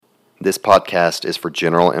This podcast is for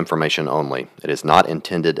general information only. It is not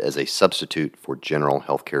intended as a substitute for general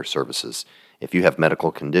healthcare services. If you have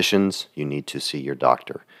medical conditions, you need to see your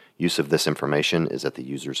doctor. Use of this information is at the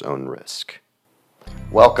user's own risk.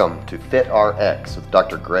 Welcome to FitRx with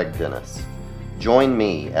Dr. Greg Dennis. Join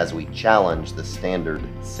me as we challenge the standard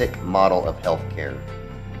sick model of healthcare.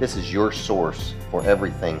 This is your source for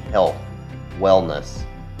everything health, wellness,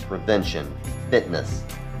 prevention, fitness,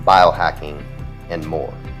 biohacking, and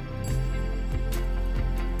more.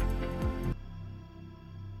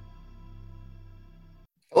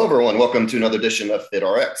 Hello, everyone. Welcome to another edition of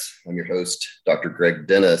FitRx. I'm your host, Dr. Greg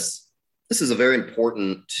Dennis. This is a very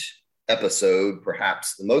important episode,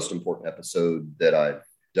 perhaps the most important episode that I've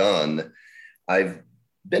done. I've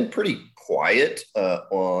been pretty quiet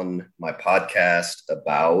on my podcast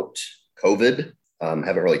about COVID.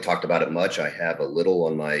 Haven't really talked about it much. I have a little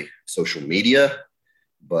on my social media,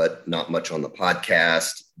 but not much on the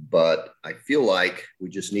podcast. But I feel like we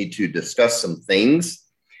just need to discuss some things,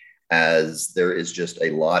 as there is just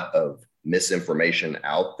a lot of misinformation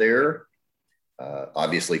out there,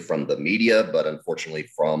 obviously from the media, but unfortunately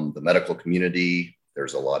from the medical community.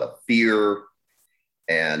 There's a lot of fear.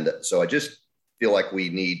 And so I just feel like we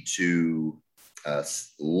need to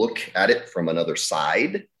look at it from another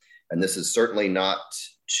side. And this is certainly not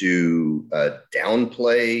to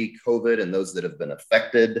downplay COVID and those that have been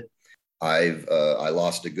affected. I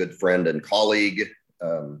lost a good friend and colleague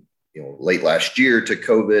late last year to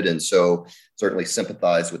COVID. And so certainly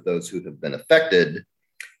sympathize with those who have been affected.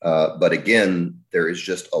 But again, there is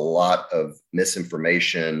just a lot of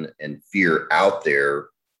misinformation and fear out there,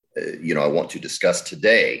 I want to discuss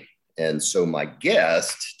today. And so my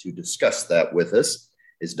guest to discuss that with us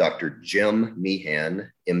is Dr. Jim Meehan,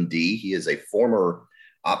 MD. He is a former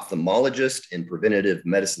ophthalmologist and preventative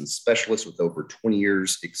medicine specialist with over 20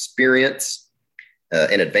 years experience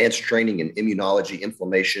and advanced training in immunology,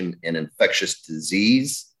 inflammation, and infectious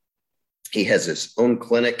disease. He has his own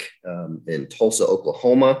clinic in Tulsa,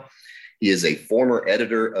 Oklahoma. He is a former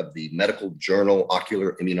editor of the medical journal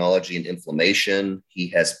Ocular Immunology and Inflammation. He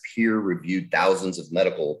has peer-reviewed thousands of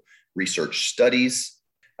medical research studies.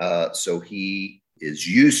 So he is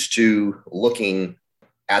used to looking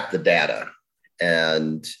at the data.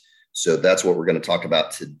 And so that's what we're going to talk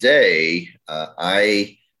about today.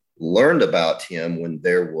 I learned about him when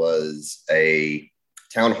there was a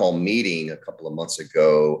town hall meeting a couple of months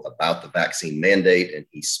ago about the vaccine mandate, and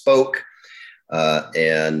he spoke.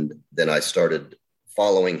 And then I started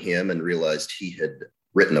following him and realized he had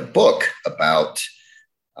written a book about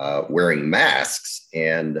wearing masks,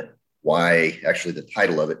 and why, actually the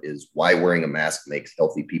title of it is Why Wearing a Mask Makes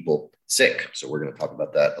Healthy People Sick. So we're going to talk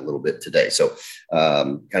about that a little bit today. So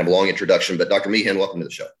kind of a long introduction, but Dr. Meehan, welcome to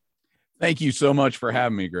the show. Thank you so much for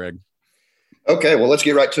having me, Greg. Okay, well, let's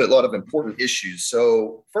get right to it. A lot of important issues.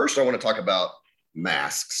 So first, I want to talk about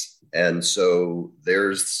masks. And so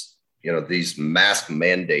there's, these mask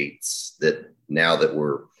mandates that now that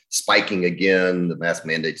we're spiking again, the mask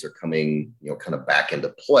mandates are coming, kind of back into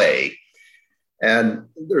play. And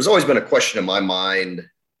there's always been a question in my mind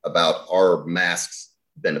about, are masks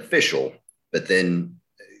beneficial? But then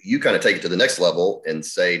you kind of take it to the next level and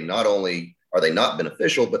say, not only are they not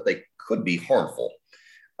beneficial, but they could be harmful.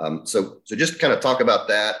 So just kind of talk about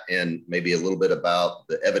that, and maybe a little bit about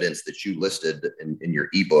the evidence that you listed in your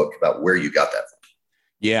ebook about where you got that from.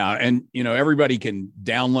 Yeah. And, everybody can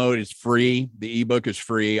download. It's free. The ebook is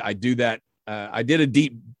free. I do that. I did a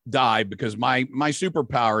deep dive because my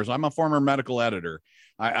superpowers, I'm a former medical editor.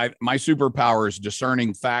 My superpower is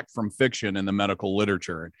discerning fact from fiction in the medical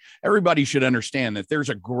literature. And everybody should understand that there's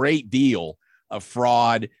a great deal of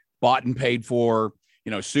fraud, bought and paid for,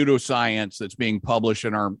 pseudoscience that's being published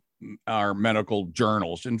in our medical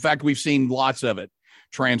journals. In fact, we've seen lots of it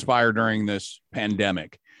transpire during this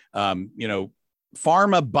pandemic. Pharma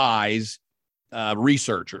buys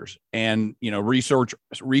researchers and, research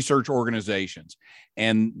organizations,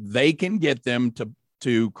 and they can get them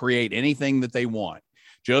to create anything that they want,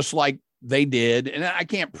 just like they did. And I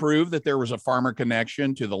can't prove that there was a pharma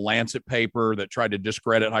connection to the Lancet paper that tried to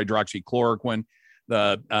discredit hydroxychloroquine.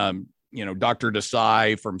 Dr.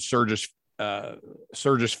 Desai from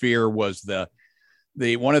Surgisphere was the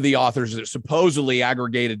one of the authors that supposedly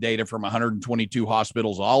aggregated data from 122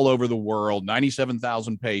 hospitals all over the world,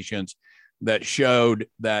 97,000 patients, that showed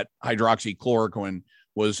that hydroxychloroquine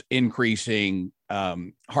was increasing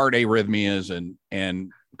heart arrhythmias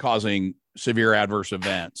and causing severe adverse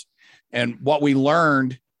events. And what we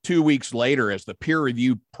learned 2 weeks later, as the peer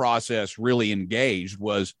review process really engaged,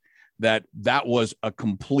 was that was a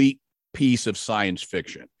complete piece of science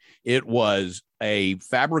fiction. It was a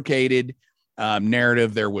fabricated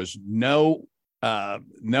narrative. There was no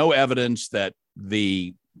evidence that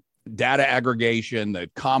the data aggregation, the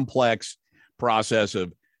complex process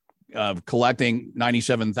of collecting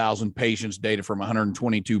 97,000 patients' data from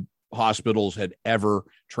 122 hospitals had ever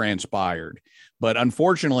transpired. But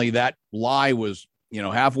unfortunately, that lie was,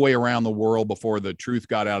 halfway around the world before the truth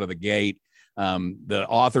got out of the gate. The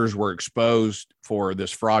authors were exposed for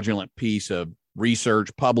this fraudulent piece of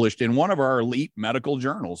research published in one of our elite medical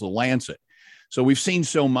journals, The Lancet. So we've seen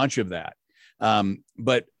so much of that.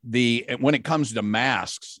 But when it comes to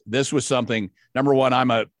masks, this was something. Number one,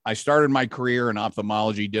 I started my career in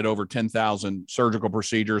ophthalmology, did over 10,000 surgical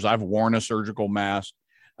procedures. I've worn a surgical mask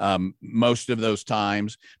most of those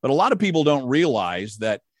times, but a lot of people don't realize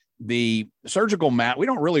that the surgical mask, we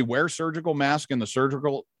don't really wear surgical masks in the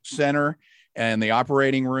surgical center and the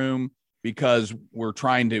operating room because we're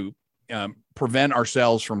trying to prevent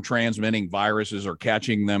ourselves from transmitting viruses or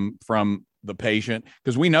catching them from the patient,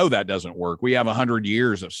 because we know that doesn't work. We have 100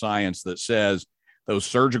 years of science that says those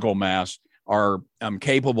surgical masks are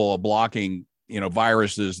capable of blocking,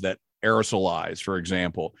 viruses that aerosolize, for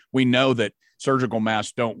example. We know that surgical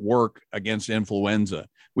masks don't work against influenza.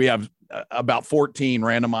 We have about 14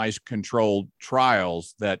 randomized controlled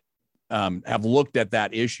trials that have looked at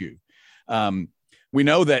that issue. We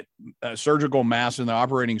know that surgical masks in the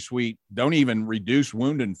operating suite don't even reduce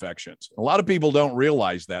wound infections. A lot of people don't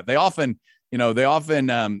realize that. They often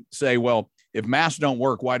say, well, if masks don't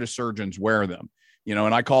work, why do surgeons wear them?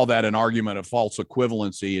 And I call that an argument of false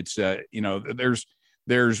equivalency. It's,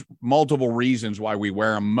 there's multiple reasons why we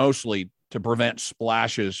wear them, mostly to prevent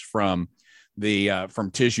splashes from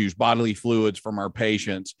from tissues, bodily fluids from our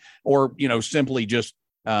patients, or, simply just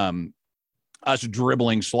us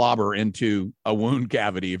dribbling slobber into a wound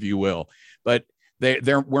cavity, if you will. But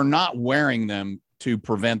we're not wearing them to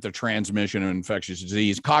prevent the transmission of infectious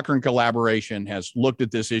disease. Cochrane Collaboration has looked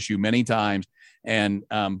at this issue many times and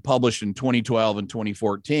published in 2012 and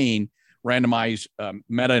 2014 randomized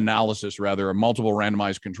meta-analysis, of multiple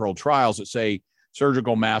randomized controlled trials that say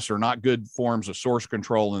surgical masks are not good forms of source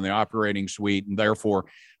control in the operating suite, and therefore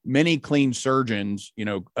many clean surgeons,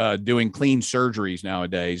 doing clean surgeries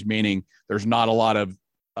nowadays, meaning there's not a lot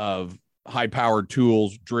of high-powered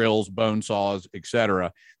tools, drills, bone saws, et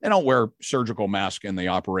cetera. They don't wear surgical masks in the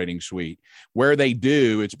operating suite. Where they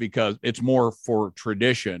do, it's because it's more for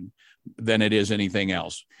tradition than it is anything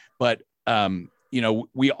else. But,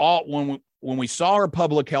 we all, when we saw our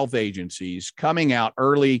public health agencies coming out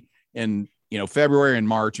early in, February and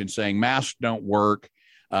March and saying masks don't work,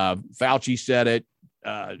 Fauci said it,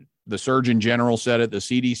 the Surgeon General said it, the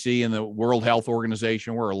CDC and the World Health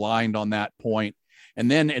Organization were aligned on that point.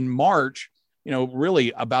 And then in March,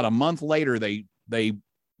 really about a month later, they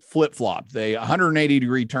flip-flopped, they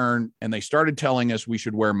 180-degree turn, and they started telling us we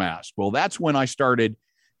should wear masks. Well, that's when I started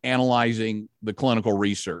analyzing the clinical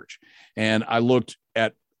research. And I looked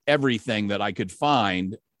at everything that I could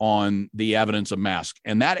find on the evidence of masks.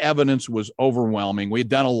 And that evidence was overwhelming. We had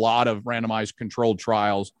done a lot of randomized controlled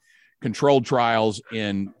trials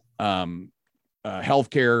in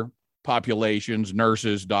healthcare populations,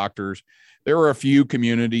 nurses, doctors. There were a few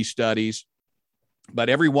community studies, but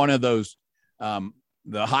every one of those,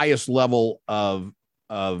 the highest level of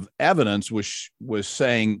evidence was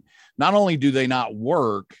saying not only do they not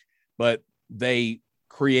work, but they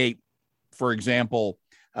create, for example,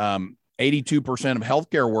 82% of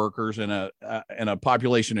healthcare workers in a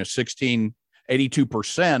population of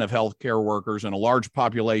 82% of healthcare workers in a large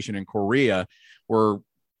population in Korea were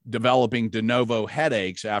developing de novo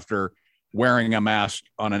headaches after wearing a mask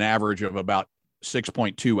on an average of about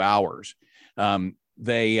 6.2 hours.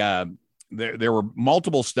 There were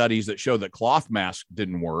multiple studies that showed that cloth masks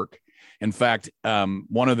didn't work. In fact,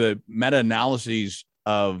 one of the meta-analyses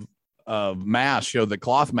of masks showed that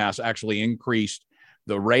cloth masks actually increased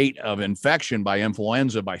the rate of infection by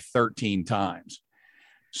influenza by 13 times.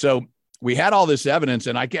 So we had all this evidence,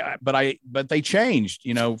 and but they changed.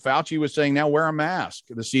 Fauci was saying, now wear a mask.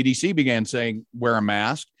 The CDC began saying, wear a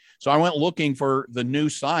mask. So I went looking for the new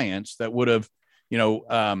science that would have,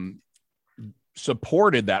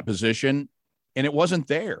 supported that position, and it wasn't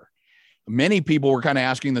there. Many people were kind of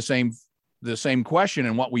asking the same question,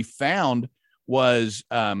 and what we found was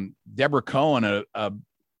Deborah Cohen,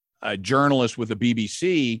 a journalist with the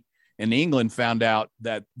BBC in England, found out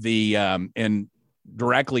that in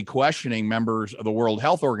directly questioning members of the World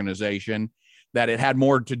Health Organization, that it had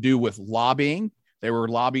more to do with lobbying. They were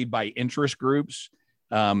lobbied by interest groups,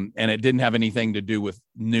 and it didn't have anything to do with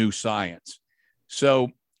new science.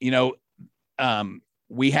 So,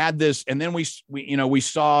 we had this, and then we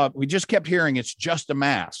just kept hearing it's just a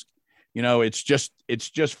mask. it's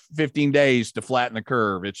just 15 days to flatten the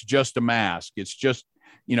curve. It's just a mask. It's just,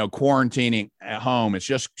 quarantining at home. It's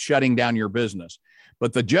just shutting down your business.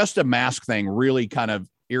 But the just a mask thing really kind of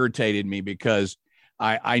irritated me because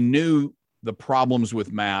I knew the problems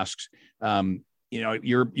with masks.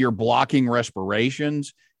 You're blocking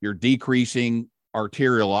respirations, you're decreasing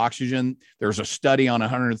arterial oxygen. There's a study on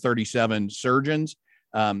 137 surgeons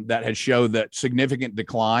that had showed that significant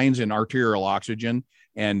declines in arterial oxygen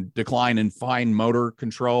and decline in fine motor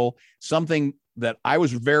control, something that I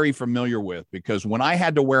was very familiar with because when I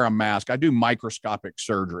had to wear a mask, I do microscopic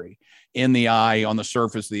surgery in the eye, on the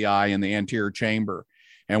surface of the eye, in the anterior chamber.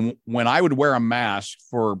 And when I would wear a mask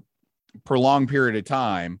for a prolonged period of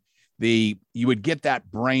time, you would get that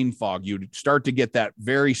brain fog. You'd start to get that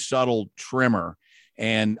very subtle tremor.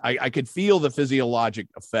 And I could feel the physiologic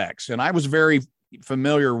effects. And I was very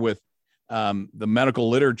familiar with the medical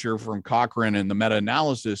literature from Cochrane and the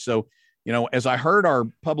meta-analysis. So, as I heard our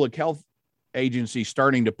public health agency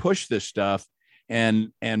starting to push this stuff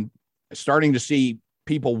and starting to see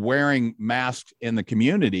people wearing masks in the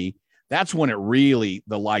community, that's when the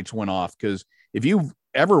lights went off. Because if you've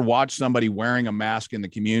ever watched somebody wearing a mask in the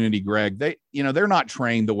community, Greg, they're not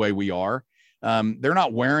trained the way we are. They're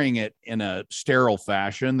not wearing it in a sterile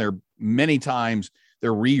fashion. Many times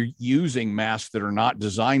they're reusing masks that are not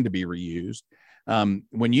designed to be reused.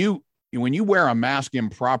 When you wear a mask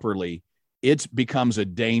improperly, it becomes a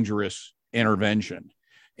dangerous intervention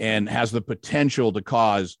and has the potential to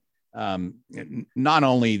cause not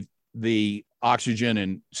only the oxygen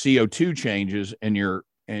and CO2 changes in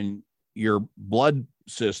your blood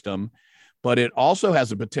system, but it also has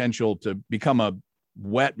the potential to become a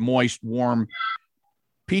wet, moist, warm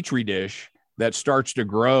petri dish that starts to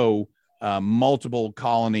grow multiple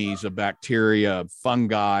colonies of bacteria,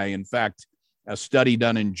 fungi. In fact, a study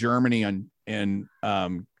done in Germany in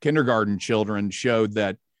kindergarten children showed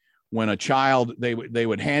that when a child, they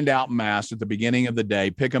would hand out masks at the beginning of the day,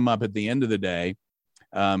 pick them up at the end of the day.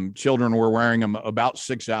 Children were wearing them about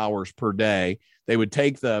 6 hours per day. They would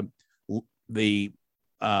take the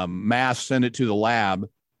mask, send it to the lab,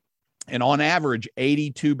 and on average,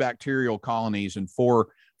 82 bacterial colonies and 4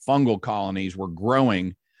 fungal colonies were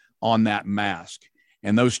growing on that mask.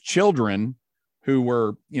 And those children who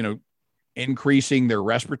were, increasing their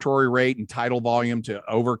respiratory rate and tidal volume to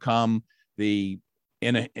overcome the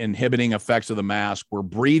inhibiting effects of the mask were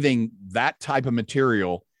breathing that type of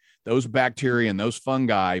material, those bacteria and those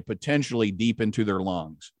fungi, potentially deep into their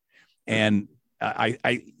lungs. And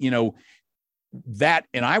I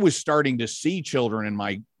was starting to see children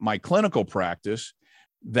in my clinical practice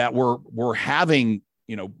that were having,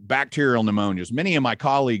 bacterial pneumonias. Many of my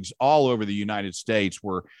colleagues all over the United States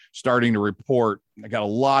were starting to report. I got a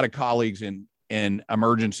lot of colleagues in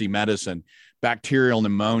emergency medicine, bacterial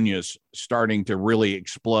pneumonias starting to really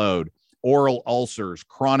explode, oral ulcers,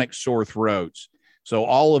 chronic sore throats. So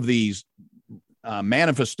all of these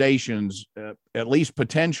manifestations, at least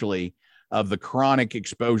potentially, of the chronic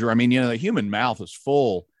exposure. I mean, the human mouth is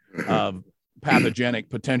full of pathogenic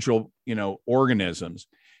potential, organisms.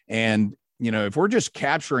 And, if we're just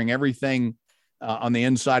capturing everything on the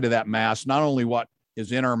inside of that mask, not only what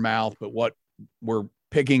is in our mouth, but what we're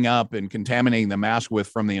picking up and contaminating the mask with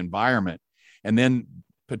from the environment, and then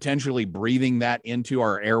potentially breathing that into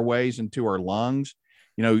our airways, into our lungs,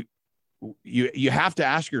 you have to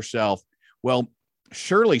ask yourself, well,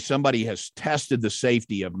 surely somebody has tested the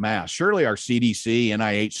safety of masks. Surely our CDC,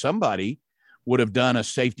 NIH, somebody would have done a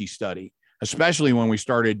safety study, especially when we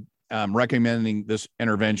started recommending this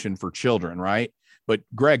intervention for children, right? But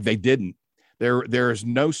Greg, they didn't. There is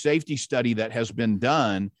no safety study that has been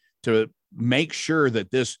done to make sure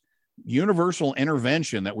that this universal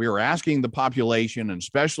intervention that we are asking the population, and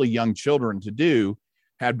especially young children, to do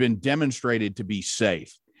had been demonstrated to be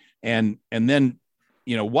safe. And then,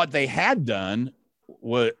 what they had done,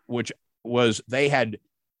 which was they had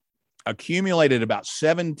accumulated about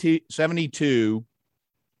 72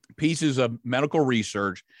 pieces of medical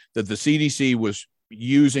research that the CDC was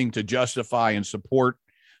using to justify and support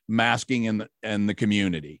masking in the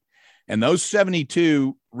community. And those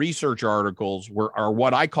 72 research articles are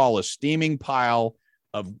what I call a steaming pile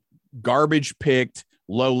of garbage picked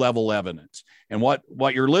low-level evidence. And what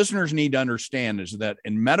your listeners need to understand is that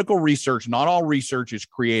in medical research, not all research is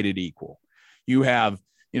created equal. You have,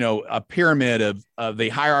 a pyramid of the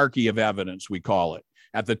hierarchy of evidence, we call it.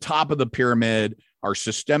 At the top of the pyramid are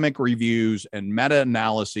systemic reviews and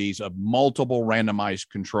meta-analyses of multiple randomized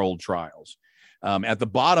controlled trials. At the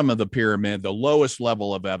bottom of the pyramid, the lowest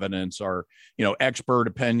level of evidence are, expert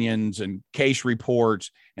opinions and case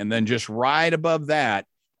reports. And then just right above that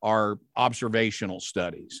are observational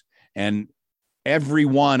studies. And every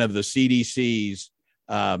one of the CDC's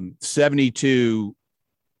 72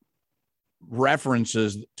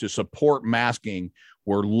 references to support masking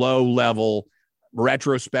were low-level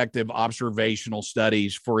retrospective observational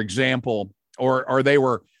studies, for example, or they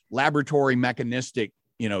were laboratory mechanistic,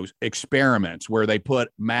 experiments where they put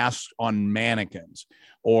masks on mannequins,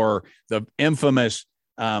 or the infamous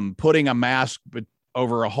putting a mask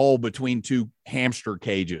over a hole between two hamster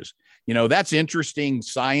cages. That's interesting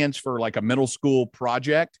science for like a middle school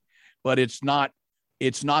project, but it's not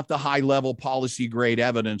the high level policy grade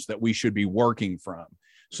evidence that we should be working from.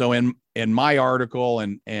 So in my article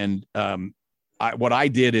what I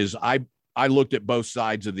did is I looked at both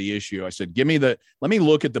sides of the issue. I said, let me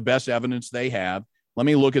look at the best evidence they have. Let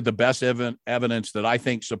me look at the best evidence that I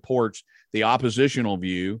think supports the oppositional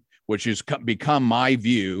view, which has become my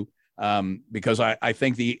view, because I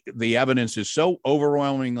think the evidence is so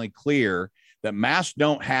overwhelmingly clear that masks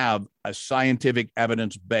don't have a scientific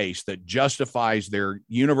evidence base that justifies their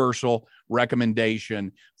universal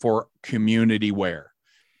recommendation for community wear.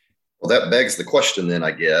 Well, that begs the question then,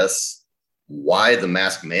 I guess, why the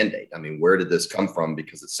mask mandate? I mean, where did this come from?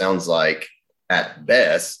 Because it sounds like at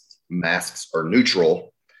best, masks are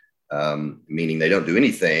neutral, meaning they don't do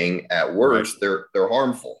anything. At worst, right, they're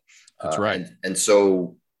harmful. That's right. And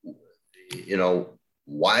so,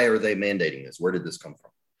 why are they mandating this? Where did this come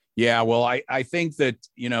from? Yeah, well, I think that,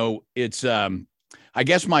 it's, I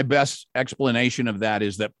guess my best explanation of that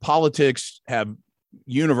is that politics have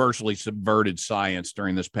universally subverted science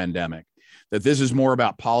during this pandemic, that this is more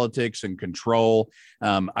about politics and control.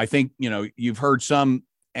 I think, you've heard some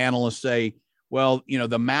analysts say, well,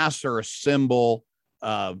 the masks are a symbol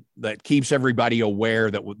that keeps everybody aware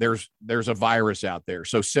that there's a virus out there.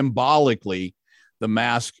 So symbolically, the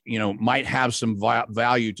mask, might have some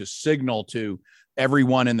value to signal to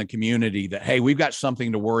everyone in the community that, hey, we've got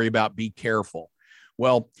something to worry about. Be careful.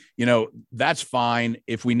 Well, that's fine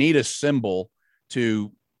if we need a symbol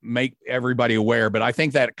to make everybody aware. But I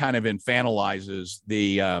think that kind of infantilizes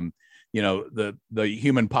the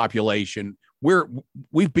human population.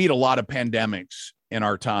 We've beat a lot of pandemics in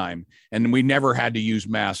our time, and we never had to use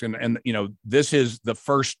masks. And this is the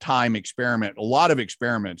first time experiment. A lot of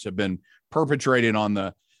experiments have been perpetrated on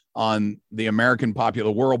the American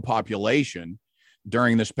the world population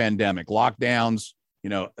during this pandemic. Lockdowns,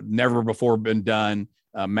 never before been done.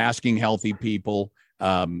 Masking healthy people,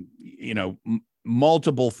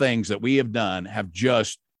 multiple things that we have done have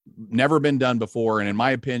just never been done before. And in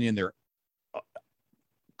my opinion, they're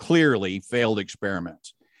clearly failed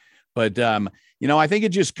experiments. But, I think it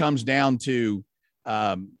just comes down to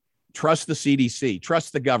trust the CDC,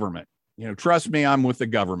 trust the government, trust me, I'm with the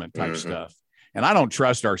government type stuff. And I don't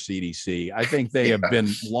trust our CDC. I think they have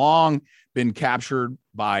long been captured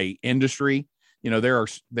by industry. There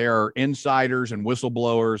are insiders and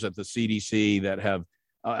whistleblowers at the CDC that have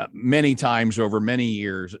many times over many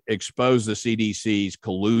years exposed the CDC's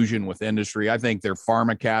collusion with industry. I think they're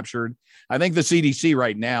pharma captured. I think the CDC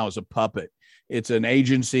right now is a puppet. It's an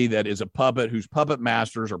agency that is a puppet whose puppet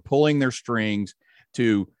masters are pulling their strings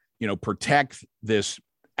to, protect this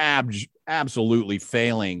absolutely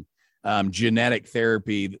failing genetic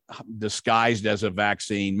therapy disguised as a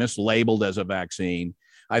vaccine, mislabeled as a vaccine.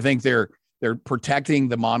 I think they're protecting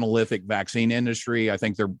the monolithic vaccine industry. I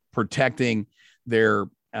think they're protecting the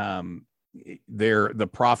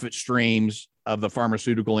profit streams of the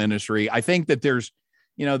pharmaceutical industry. I think that there's,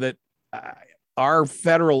 our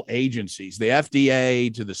federal agencies, the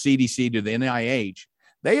FDA to the CDC to the NIH,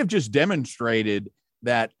 they have just demonstrated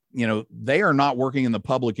that, they are not working in the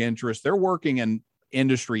public interest. They're working in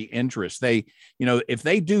industry interest. They, if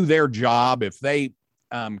they do their job, if they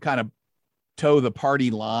kind of toe the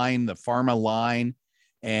party line, the pharma line,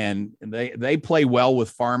 and they play well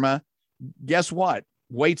with pharma, guess what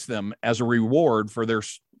waits them as a reward for their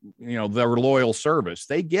loyal service?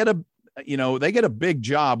 They get a big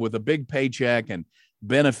job with a big paycheck and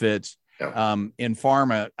benefits in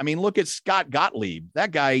pharma. I mean, look at Scott Gottlieb.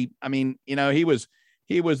 That guy,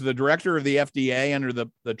 he was the director of the FDA under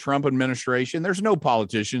the Trump administration. There's no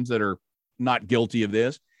politicians that are not guilty of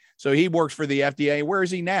this. So he works for the FDA. Where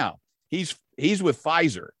is he now? He's with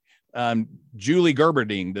Pfizer. Julie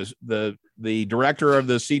Gerberding, the director of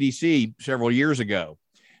the CDC several years ago,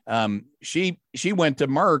 she went to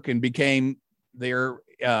Merck and became their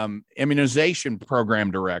immunization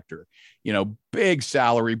program director. Big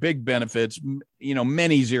salary, big benefits,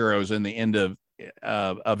 many zeros in the end of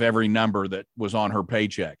every number that was on her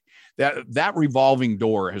paycheck. That revolving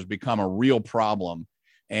door has become a real problem.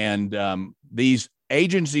 And these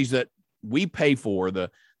agencies that we pay for, the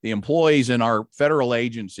employees in our federal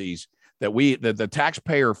agencies, that the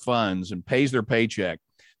taxpayer funds and pays their paycheck,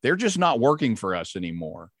 they're just not working for us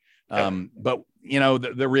anymore. But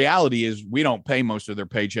the reality is we don't pay most of their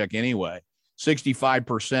paycheck anyway.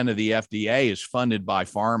 65% of the FDA is funded by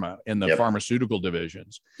pharma in the pharmaceutical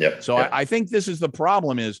divisions. So I think this is the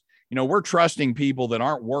problem is, we're trusting people that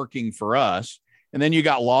aren't working for us. And then you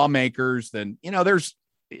got lawmakers, then,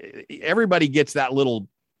 everybody gets that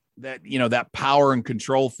power and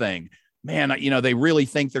control thing, man. They really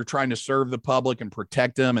think they're trying to serve the public and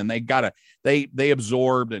protect them. And they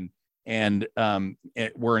absorbed and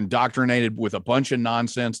were indoctrinated with a bunch of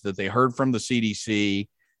nonsense that they heard from the CDC.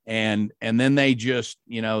 And then they just,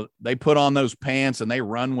 they put on those pants and they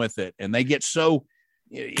run with it, and they get so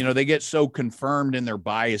confirmed in their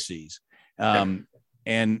biases. And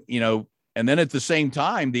then at the same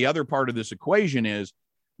time, the other part of this equation is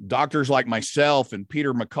doctors like myself and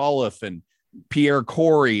Peter McCullough and Pierre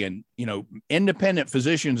Corey and, independent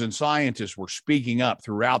physicians and scientists were speaking up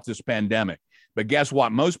throughout this pandemic. But guess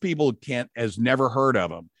what? Most people has never heard of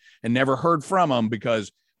them and never heard from them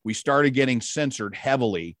because we started getting censored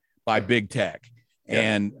heavily by big tech.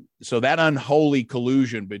 And so that unholy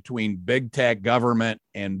collusion between big tech, government,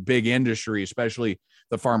 and big industry, especially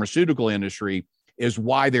the pharmaceutical industry, is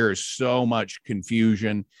why there is so much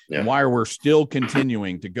confusion and why we're still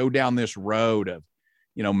continuing to go down this road of,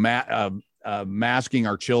 masking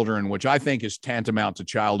our children, which I think is tantamount to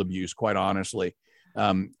child abuse, quite honestly.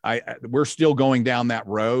 We're still going down that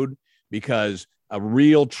road because a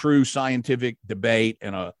real true scientific debate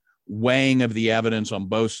and a weighing of the evidence on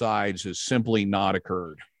both sides has simply not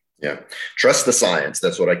occurred. Trust the science.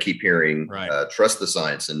 That's what I keep hearing. Right. Trust the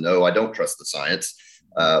science. And no, I don't trust the science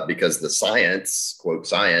because the science, quote,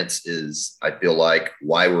 science is, I feel like,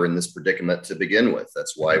 why we're in this predicament to begin with.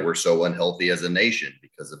 That's why we're so unhealthy as a nation,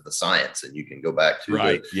 because of the science. And you can go back to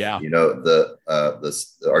our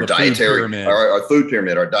dietary, our food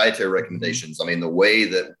pyramid, our dietary recommendations. I mean, the way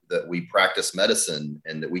that we practice medicine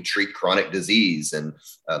and that we treat chronic disease. And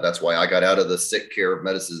that's why I got out of the sick care of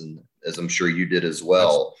medicine, as I'm sure you did as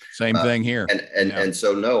well. Same thing here. And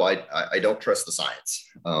so, no, I don't trust the science.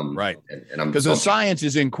 Right. And I'm because the science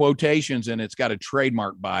is in quotations and it's got a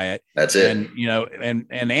trademark by it. That's it.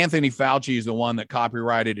 And Anthony Fauci is the one that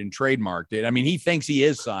copyrighted and trademarked it. I mean, he thinks he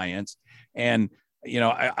is science. And,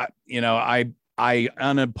 I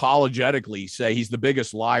unapologetically say he's the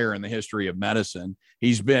biggest liar in the history of medicine.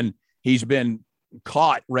 He's been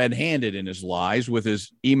caught red-handed in his lies with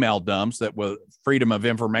his email dumps that the Freedom of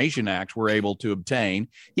Information Act were able to obtain.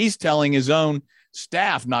 He's telling his own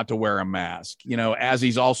staff not to wear a mask, as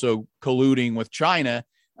he's also colluding with China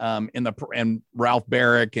and Ralph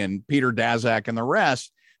Barrick and Peter Daszak and the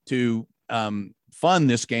rest to fund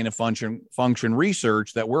this gain of function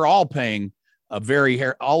research that we're all paying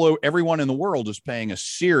everyone in the world is paying a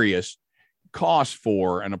serious cost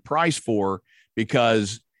for and a price for,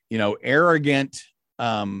 because arrogant,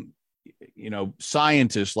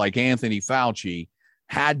 scientists like Anthony Fauci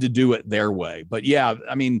had to do it their way. But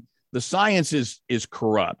the science is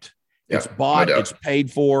corrupt. It's bought, it's paid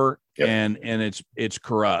for, and it's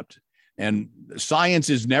corrupt. And science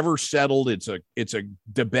is never settled. It's a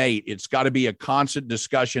debate. It's got to be a constant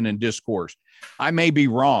discussion and discourse. I may be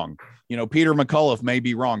wrong. Peter McCullough may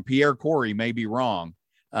be wrong. Pierre Corey may be wrong.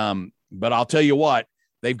 But I'll tell you what,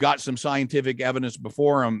 they've got some scientific evidence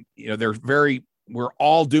before them. We're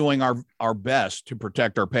all doing our best to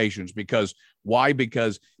protect our patients. Because why?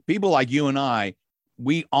 Because people like you and I,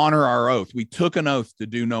 we honor our oath. We took an oath to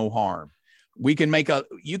do no harm. You can make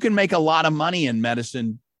a lot of money in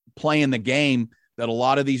medicine playing the game that a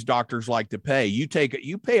lot of these doctors like to pay. You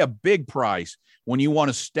pay a big price when you want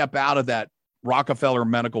to step out of that Rockefeller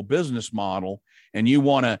medical business model. And you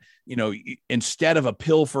want to, instead of a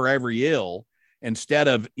pill for every ill, instead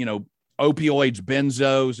of, opioids,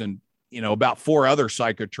 benzos, and, about 4 other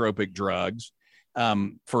psychotropic drugs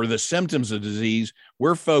for the symptoms of disease,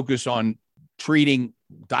 we're focused on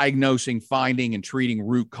diagnosing, finding, and treating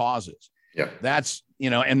root causes. Yeah. That's,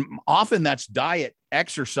 and often that's diet,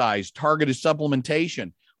 exercise, targeted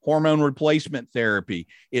supplementation, hormone replacement therapy.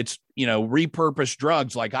 It's, repurposed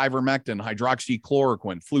drugs like ivermectin,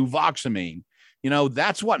 hydroxychloroquine, fluvoxamine.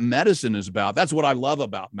 That's what medicine is about. That's what I love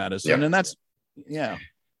about medicine. Yeah. And that's,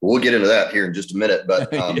 We'll get into that here in just a minute,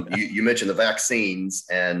 but you mentioned the vaccines.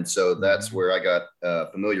 And so that's where I got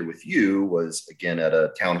familiar with you, was again at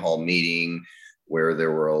a town hall meeting where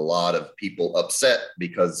there were a lot of people upset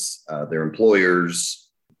because their employers,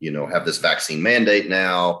 have this vaccine mandate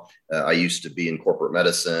now. I used to be in corporate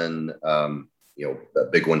medicine, a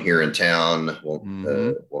big one here in town.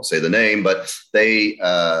 Won't say the name, but they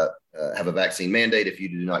have a vaccine mandate. If you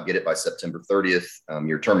do not get it by September 30th,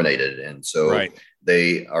 you're terminated. And so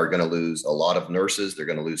they are going to lose a lot of nurses. They're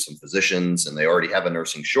going to lose some physicians, and they already have a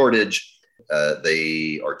nursing shortage.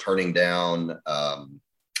 They are turning down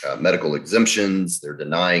medical exemptions. They're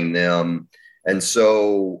denying them. And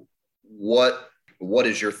so what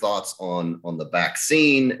is your thoughts on the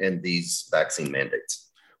vaccine and these vaccine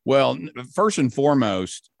mandates? Well, first and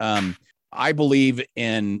foremost, I believe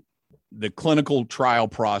in the clinical trial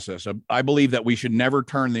process. I believe that we should never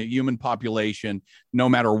turn the human population, no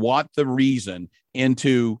matter what the reason,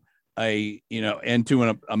 into a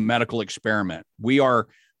medical experiment. We are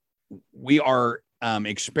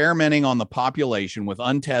experimenting on the population with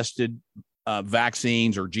untested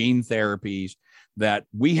vaccines or gene therapies that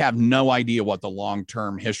we have no idea what the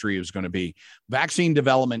long-term history is going to be. Vaccine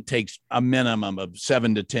development takes a minimum of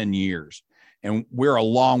 7 to 10 years. And we're a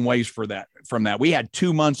long ways from that. We had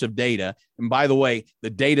 2 months of data. And by the way, the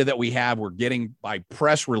data that we have, we're getting by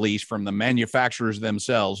press release from the manufacturers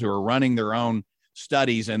themselves who are running their own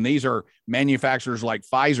studies. And these are manufacturers like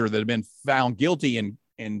Pfizer that have been found guilty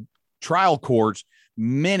in trial courts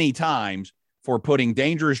many times for putting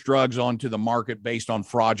dangerous drugs onto the market based on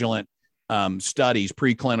fraudulent studies,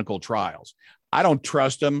 preclinical trials. I don't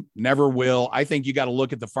trust them, never will. I think you got to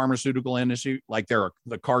look at the pharmaceutical industry like they're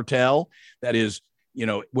the cartel that is,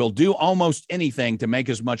 will do almost anything to make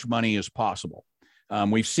as much money as possible.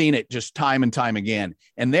 We've seen it just time and time again.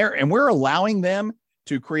 And we're allowing them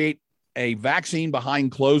to create a vaccine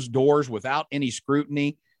behind closed doors without any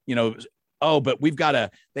scrutiny. But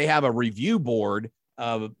they have a review board,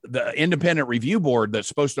 the independent review board that's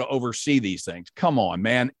supposed to oversee these things. Come on,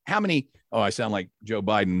 man. I sound like Joe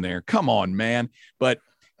Biden there. Come on, man. But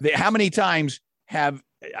how many times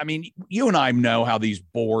you and I know how these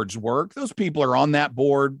boards work. Those people are on that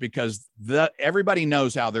board because everybody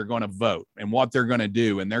knows how they're going to vote and what they're going to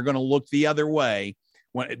do. And they're going to look the other way,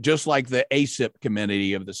 just like the ACIP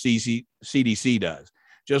committee of the CDC does,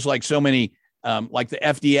 just like so many, like the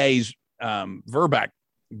FDA's Verbac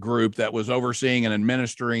group that was overseeing and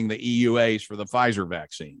administering the EUAs for the Pfizer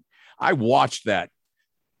vaccine. I watched that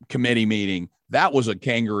committee meeting. That was a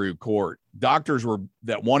kangaroo court. Doctors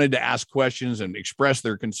that wanted to ask questions and express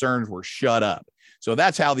their concerns were shut up. So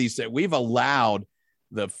that's how we've allowed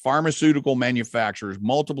the pharmaceutical manufacturers,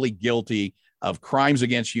 multiply guilty of crimes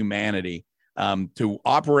against humanity, to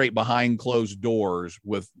operate behind closed doors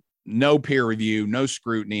with no peer review, no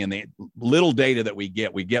scrutiny, and the little data that we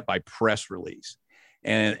get by press release.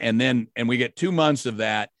 And we get 2 months of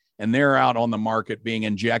that, and they're out on the market being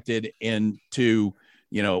injected into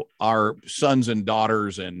our sons and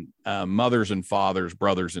daughters and mothers and fathers,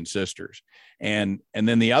 brothers and sisters. And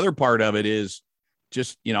then the other part of it is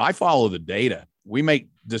just, I follow the data. We make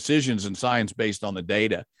decisions in science based on the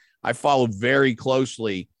data. I follow very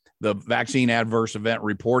closely the vaccine adverse event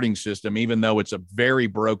reporting system, even though it's a very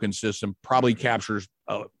broken system, probably captures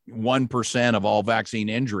 1% of all vaccine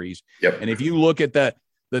injuries. Yep. And if you look at the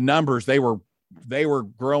numbers, they were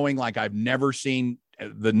growing like I've never seen.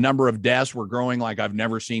 The number of deaths were growing like I've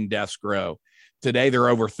never seen deaths grow. Today, they're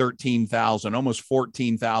over 13,000, almost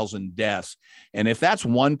 14,000 deaths. And if that's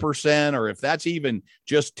 1%, or if that's even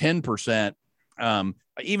just 10%,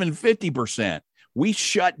 even 50%, we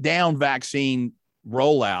shut down vaccine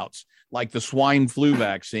rollouts like the swine flu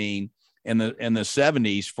vaccine in the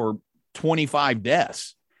 70s for 25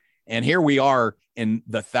 deaths. And here we are in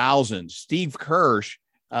the thousands. Steve Kirsch,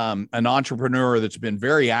 an entrepreneur that's been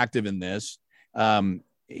very active in this,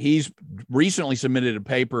 he's recently submitted a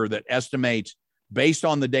paper that estimates, based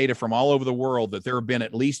on the data from all over the world, that there have been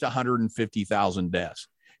at least 150,000 deaths.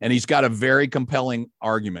 And he's got a very compelling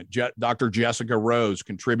argument. Dr. Jessica Rose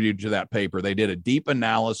contributed to that paper. They did a deep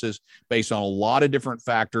analysis based on a lot of different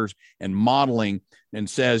factors and modeling, and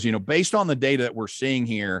says, based on the data that we're seeing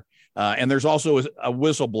here, and there's also a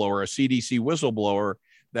whistleblower, a CDC whistleblower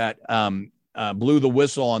that blew the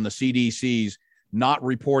whistle on the CDC's not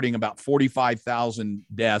reporting about 45,000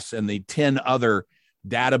 deaths and the 10 other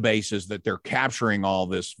databases that they're capturing all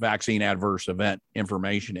this vaccine adverse event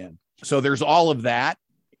information in. So there's all of that.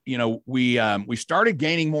 We started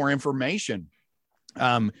gaining more information.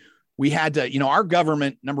 We had to, our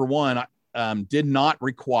government, number one, did not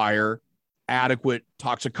require adequate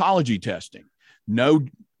toxicology testing. No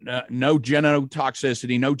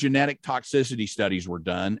genotoxicity, no genetic toxicity studies were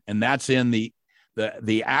done. And that's in the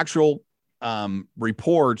actual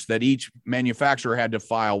reports that each manufacturer had to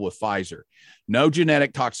file with Pfizer. No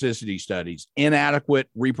genetic toxicity studies, inadequate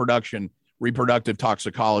reproductive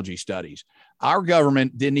toxicology studies. Our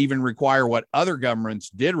government didn't even require what other governments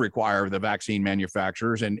did require of the vaccine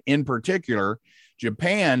manufacturers. And in particular,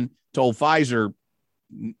 Japan told Pfizer,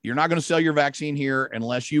 you're not going to sell your vaccine here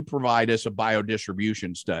unless you provide us a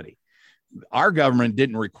biodistribution study. Our government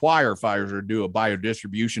didn't require Pfizer to do a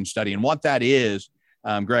biodistribution study. And what that is,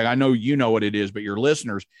 Greg, I know you know what it is, but your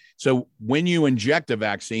listeners. So when you inject a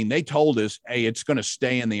vaccine, they told us, hey, it's going to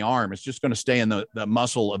stay in the arm. It's just going to stay in the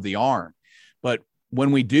muscle of the arm. But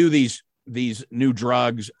when we do these new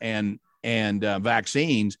drugs and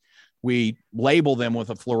vaccines, we label them with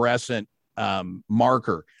a fluorescent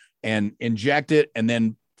marker and inject it, and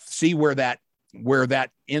then see where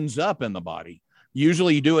that ends up in the body.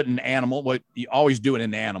 Usually you do it in animal, but you always do it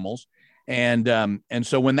in animals. And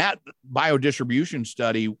so when that biodistribution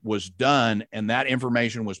study was done and that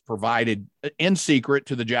information was provided in secret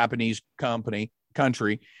to the Japanese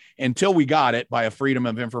country until we got it by a Freedom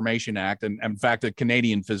of Information Act, and in fact, a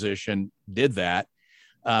Canadian physician did that,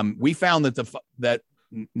 we found that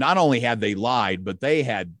not only had they lied, but they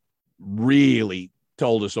had really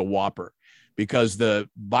told us a whopper, because the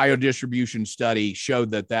biodistribution study showed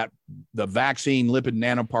that the vaccine lipid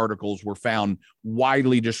nanoparticles were found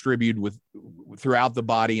widely distributed throughout the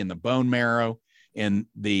body, in the bone marrow, in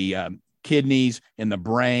the kidneys, in the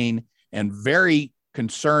brain, and very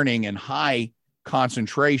concerning and high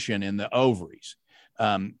concentration in the ovaries.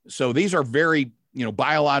 So these are very,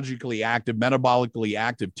 biologically active, metabolically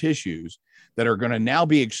active tissues that are going to now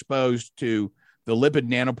be exposed to the lipid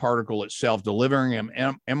nanoparticle itself, delivering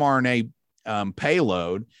an mRNA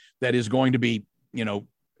payload that is going to be,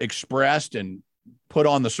 expressed and put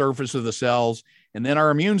on the surface of the cells. And then our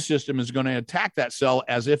immune system is going to attack that cell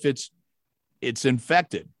as if it's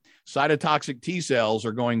infected. Cytotoxic T cells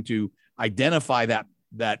are going to identify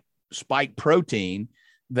that spike protein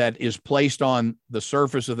that is placed on the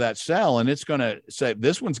surface of that cell. And it's going to say,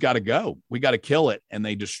 this one's got to go. We got to kill it. And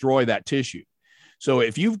they destroy that tissue. So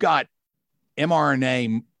if you've got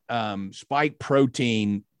mRNA spike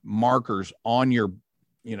protein markers on your,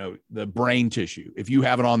 the brain tissue, if you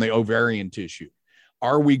have it on the ovarian tissue,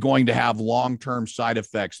 are we going to have long-term side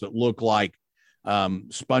effects that look like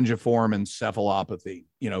spongiform encephalopathy,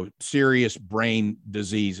 serious brain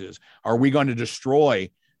diseases? Are we going to destroy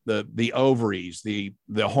the ovaries, the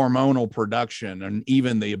hormonal production, and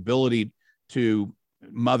even the ability to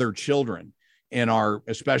mother children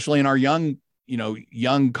especially in our young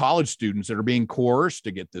college students that are being coerced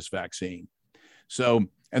to get this vaccine? So,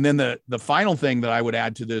 and then the final thing that I would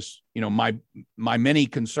add to this, my many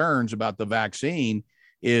concerns about the vaccine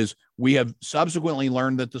is we have subsequently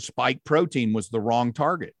learned that the spike protein was the wrong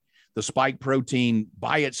target. The spike protein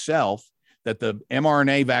by itself, that the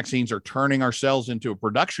mRNA vaccines are turning our cells into a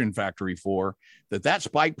production factory for, that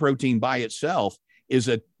spike protein by itself is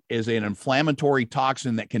an inflammatory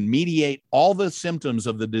toxin that can mediate all the symptoms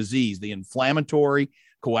of the disease, the inflammatory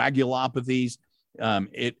coagulopathies.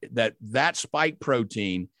 That spike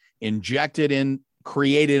protein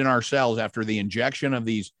created in our cells after the injection of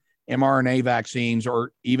these mRNA vaccines,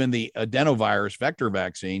 or even the adenovirus vector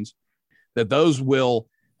vaccines, that those will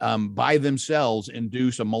by themselves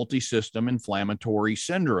induce a multi-system inflammatory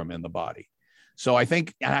syndrome in the body. So I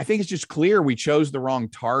think it's just clear we chose the wrong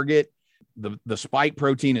target. The spike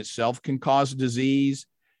protein itself can cause disease,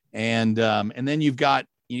 and then you got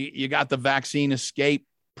the vaccine escape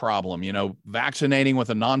problem. Vaccinating with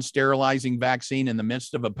a non-sterilizing vaccine in the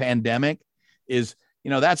midst of a pandemic is,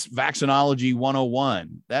 that's vaccinology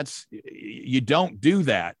 101. You don't do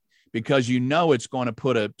that, because it's going to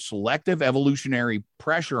put a selective evolutionary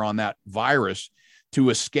pressure on that virus to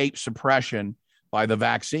escape suppression by the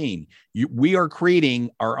vaccine. We are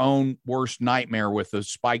creating our own worst nightmare with the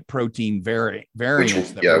spike protein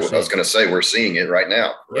variants. I was going to say, we're seeing it right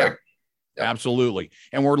now. Right? Yeah, absolutely.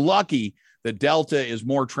 And we're lucky that Delta is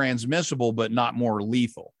more transmissible, but not more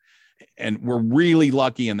lethal. And we're really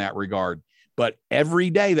lucky in that regard. But every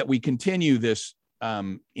day that we continue this,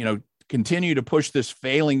 continue to push this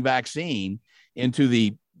failing vaccine into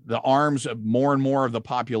the arms of more and more of the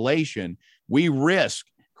population, we risk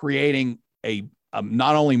creating a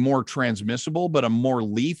not only more transmissible, but a more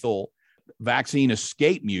lethal vaccine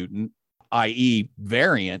escape mutant, i.e.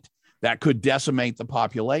 variant, that could decimate the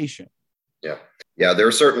population. Yeah. Yeah. There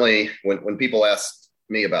are certainly, when people ask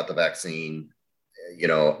me about the vaccine,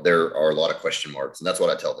 there are a lot of question marks, and that's what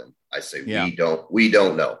I tell them. I say, we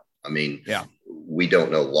don't know. I mean, we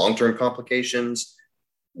don't know long-term complications.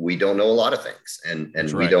 We don't know a lot of things. And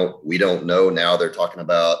right. we don't know. Now they're talking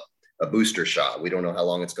about a booster shot. We don't know how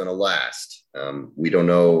long it's going to last. We don't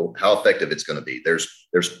know how effective it's going to be.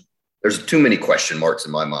 There's too many question marks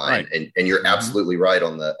in my mind. Right. And you're absolutely right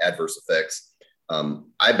on the adverse effects.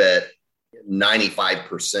 I bet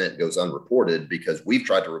 95% goes unreported because we've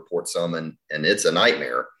tried to report some and it's a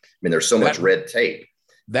nightmare. I mean, there's so much red tape.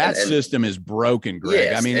 That system is broken, Greg.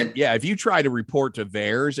 Yes, I mean, if you try to report to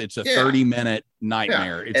VAERS, it's a 30-minute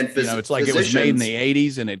nightmare. Yeah. It's like it was made in the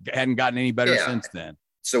 80s and it hadn't gotten any better since then.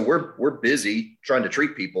 So we're busy trying to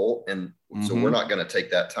treat people. And so we're not going to take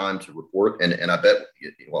that time to report. And I bet,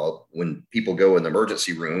 well, when people go in the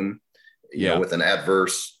emergency room, you know, with an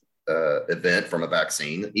adverse event from a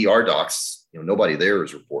vaccine, ER docs, you know, nobody there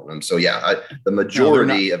is reporting them. So the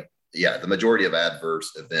majority of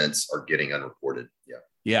adverse events are getting unreported. Yeah.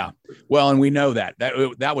 Yeah. Well, and we know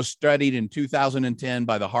that was studied in 2010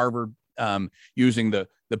 by the Harvard using the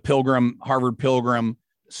Harvard Pilgrim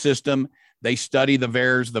system. They study the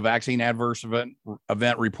VAERS, the vaccine adverse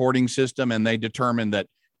event reporting system, and they determined that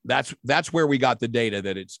that's where we got the data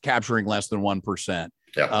that it's capturing less than 1%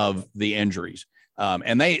 of the injuries.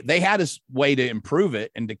 And they had a way to improve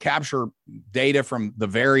it and to capture data from the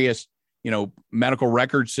various, you know, medical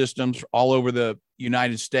record systems all over the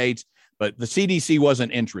United States. But the CDC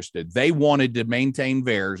wasn't interested. They wanted to maintain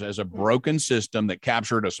VAERS as a broken system that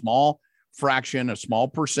captured a small fraction, a small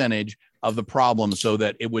percentage of the problem so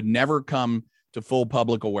that it would never come to full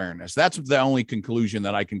public awareness. That's the only conclusion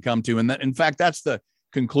that I can come to. And in fact, that's the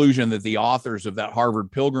conclusion that the authors of that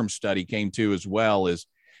Harvard Pilgrim study came to as well, is,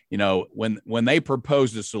 you know, when they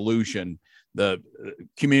proposed a solution, the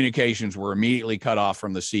communications were immediately cut off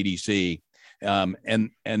from the CDC.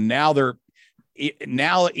 And now,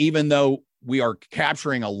 even though we are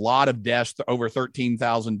capturing a lot of deaths, over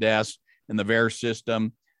 13,000 deaths in the VAERS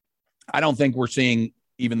system, I don't think we're seeing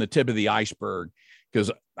even the tip of the iceberg,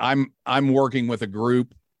 because I'm working with a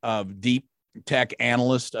group of deep tech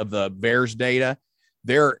analysts of the VAERS data.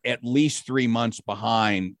 They're at least 3 months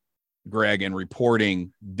behind, Greg, in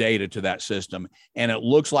reporting data to that system. And it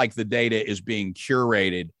looks like the data is being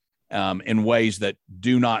curated in ways that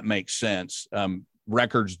do not make sense.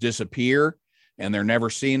 Records disappear and they're never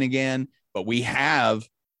seen again, but we have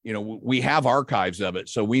archives of it.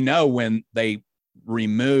 So we know when they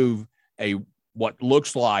remove what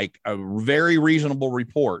looks like a very reasonable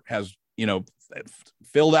report, has, you know,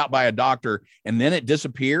 filled out by a doctor, and then it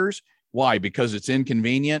disappears. Why? Because it's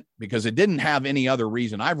inconvenient, because it didn't have any other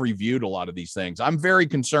reason. I've reviewed a lot of these things. I'm very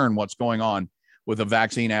concerned what's going on with a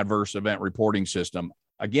vaccine adverse event reporting system.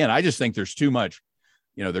 Again, I just think there's too much,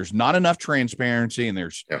 you know, there's not enough transparency, and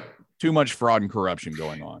there's too much fraud and corruption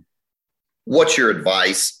going on. What's your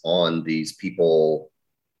advice on these people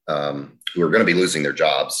who are going to be losing their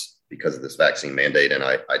jobs because of this vaccine mandate? And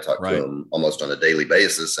I talk to them almost on a daily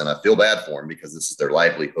basis, and I feel bad for them because this is their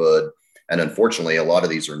livelihood. And unfortunately, a lot of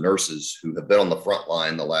these are nurses who have been on the front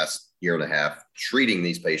line the last year and a half, treating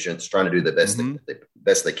these patients, trying to do the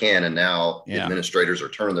best they can. And now administrators are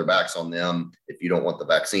turning their backs on them. If you don't want the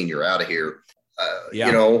vaccine, you're out of here.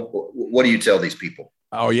 You know, what do you tell these people?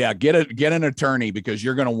 Oh yeah. Get an attorney, because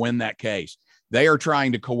you're going to win that case. They are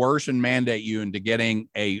trying to coerce and mandate you into getting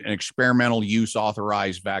an experimental use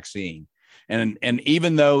authorized vaccine. And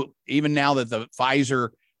even now that the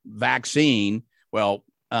Pfizer vaccine, the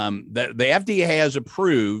FDA has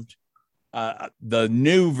approved the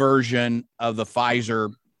new version of the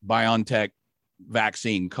Pfizer BioNTech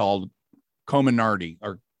vaccine called Comirnaty.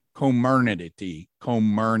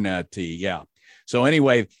 Yeah. So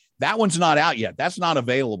anyway, that one's not out yet. That's not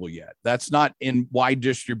available yet. That's not in wide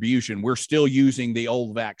distribution. We're still using the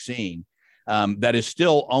old vaccine that is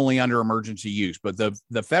still only under emergency use. But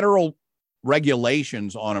the federal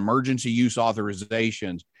regulations on emergency use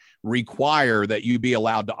authorizations require that you be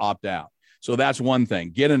allowed to opt out. So that's one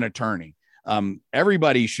thing. Get an attorney.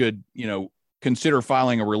 Everybody should, you know, consider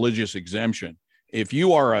filing a religious exemption. If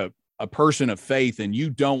you are a person of faith and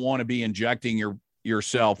you don't want to be injecting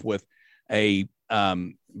yourself with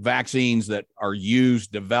vaccines that are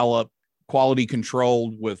used, developed, quality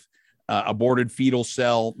controlled with aborted fetal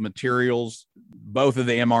cell materials, both of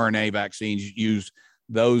the mRNA vaccines use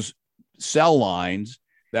those cell lines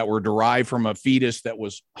that were derived from a fetus that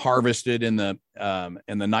was harvested in the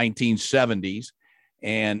 1970s,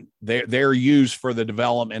 and they're used for the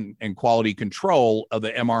development and quality control of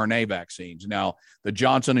the mRNA vaccines. Now, the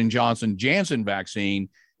Johnson & Johnson Janssen vaccine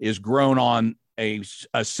is grown on a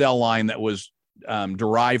cell line that was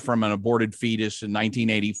derived from an aborted fetus in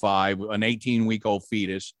 1985, an 18-week-old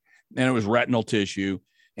fetus, and it was retinal tissue.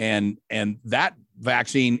 And that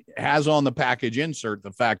vaccine has on the package insert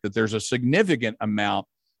the fact that there's a significant amount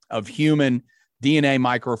of human DNA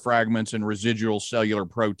microfragments and residual cellular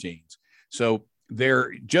proteins. So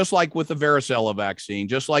they're just like with the varicella vaccine,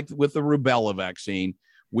 just like with the rubella vaccine,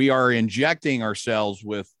 we are injecting ourselves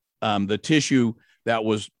with the tissue that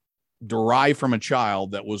was derived from a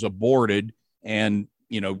child that was aborted and,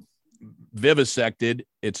 vivisected,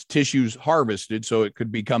 its tissues harvested so it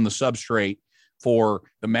could become the substrate for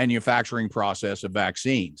the manufacturing process of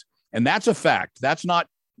vaccines. And that's a fact. That's not,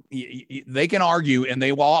 they can argue, and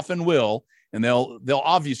they often will, and they'll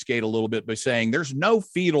obfuscate a little bit by saying there's no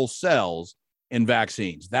fetal cells in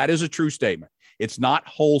vaccines. That is a true statement. It's not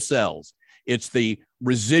whole cells. It's the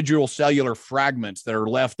residual cellular fragments that are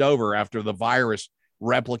left over after the virus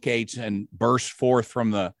replicates and bursts forth from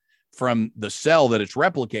the cell that it's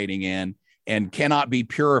replicating in, and cannot be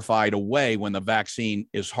purified away when the vaccine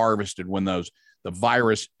is harvested, when the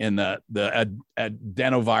virus in the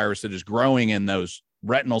adenovirus that is growing in those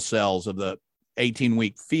retinal cells of the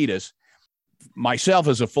 18-week fetus. Myself,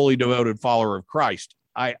 as a fully devoted follower of Christ,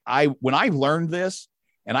 when I learned this,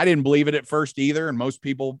 and I didn't believe it at first either, and most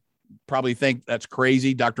people probably think that's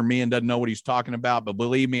crazy. Dr. Meehan doesn't know what he's talking about, but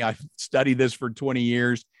believe me, I've studied this for 20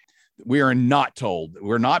 years. We are not told.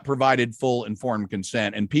 We're not provided full informed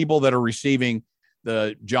consent. And people that are receiving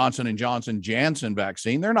the Johnson & Johnson Janssen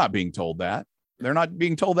vaccine, they're not being told that. They're not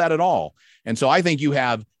being told that at all. And so I think you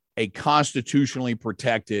have a constitutionally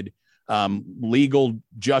protected legal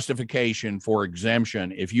justification for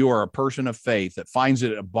exemption if you are a person of faith that finds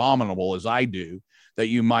it abominable, as I do, that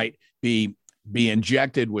you might be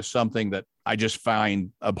injected with something that I just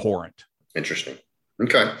find abhorrent. Interesting.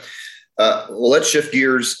 Okay. Well, let's shift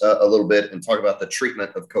gears a little bit and talk about the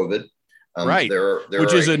treatment of COVID. Right.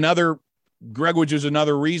 Which is another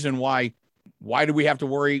reason why do we have to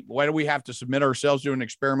worry? Why do we have to submit ourselves to an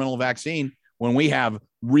experimental vaccine when we have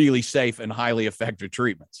really safe and highly effective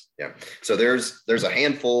treatments? Yeah. So there's a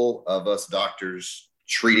handful of us doctors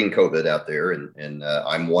treating COVID out there, and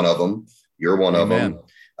I'm one of them. You're one Amen. of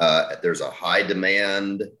them. There's a high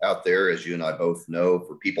demand out there, as you and I both know,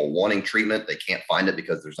 for people wanting treatment. They can't find it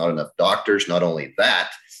because there's not enough doctors. Not only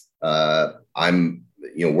that,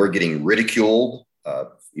 we're getting ridiculed,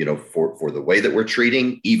 for the way that we're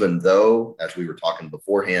treating, even though, as we were talking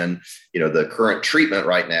beforehand, the current treatment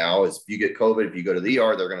right now is if you get COVID, if you go to the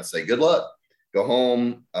ER, they're going to say, good luck, go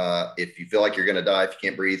home. If you feel like you're going to die, if you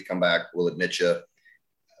can't breathe, come back, we'll admit you.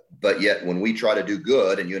 But yet when we try to do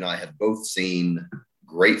good, and you and I have both seen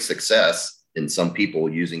great success in some people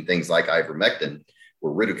using things like ivermectin,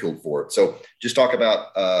 we're ridiculed for it. So just talk about,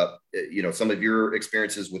 some of your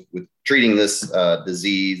experiences with treating this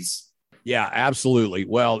disease. Yeah, absolutely.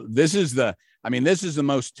 Well, this is the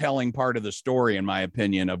most telling part of the story, in my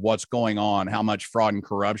opinion, of what's going on, how much fraud and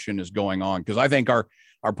corruption is going on. Because I think our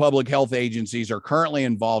public health agencies are currently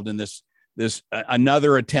involved in this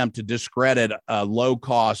another attempt to discredit a low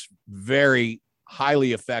cost, very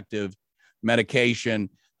highly effective medication,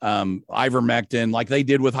 ivermectin, like they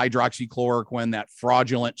did with hydroxychloroquine, that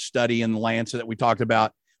fraudulent study in the Lancet that we talked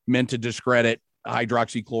about, meant to discredit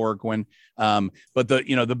hydroxychloroquine. But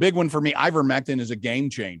the big one for me, ivermectin is a game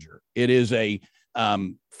changer. It is a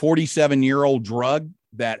 47-year-old drug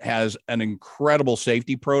that has an incredible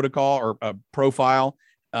safety protocol or profile.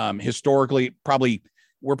 Historically,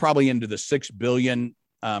 we're probably into the 6 billion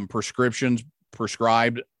prescriptions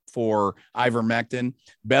prescribed for ivermectin.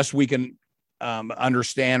 Best we can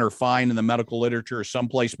understand or find in the medical literature,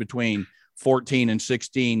 someplace between 14 and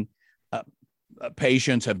 16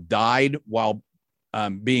 patients have died while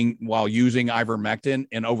using ivermectin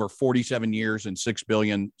in over 47 years and 6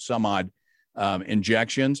 billion some odd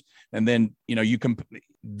injections. And then,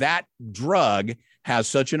 that drug has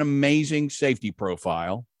such an amazing safety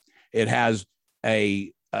profile. It has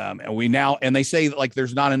and they say like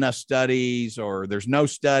there's not enough studies or there's no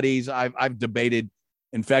studies. I've debated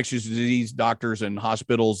infectious disease doctors and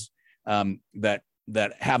hospitals that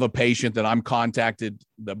have a patient that I'm contacted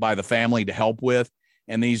by the family to help with.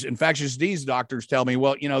 And these infectious disease doctors tell me,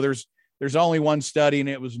 well, there's only one study and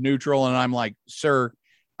it was neutral. And I'm like, sir,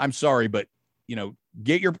 I'm sorry, but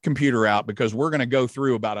get your computer out, because we're going to go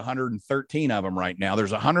through about 113 of them right now.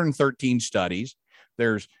 There's 113 studies.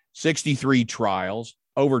 There's 63 trials,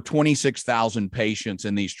 over 26,000 patients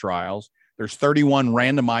in these trials. There's 31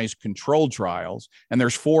 randomized controlled trials, and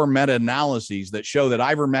there's 4 meta-analyses that show that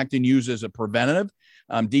ivermectin used as a preventative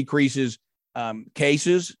decreases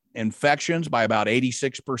cases, infections by about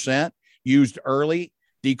 86%, used early,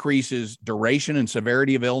 decreases duration and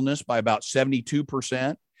severity of illness by about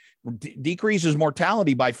 72%, decreases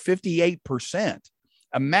mortality by 58%.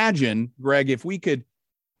 Imagine, Greg, if we could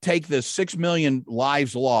take the 6 million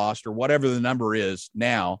lives lost, or whatever the number is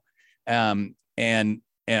now, or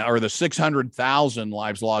the 600,000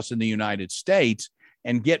 lives lost in the United States,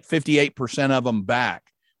 and get 58% of them back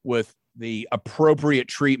with the appropriate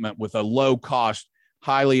treatment with a low cost,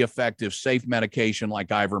 highly effective, safe medication like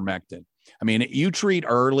ivermectin. I mean, you treat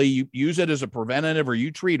early, you use it as a preventative, or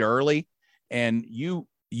you treat early, and you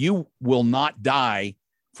will not die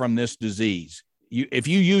from this disease. If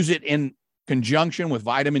you use it in conjunction with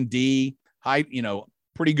vitamin D,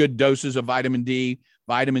 pretty good doses of vitamin D,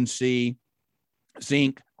 vitamin C,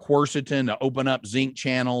 zinc, quercetin to open up zinc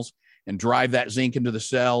channels and drive that zinc into the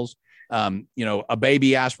cells, a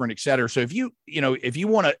baby aspirin, et cetera. So if you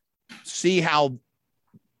want to see how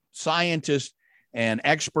scientists and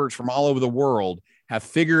experts from all over the world have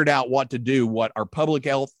figured out what to do, what our public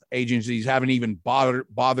health agencies haven't even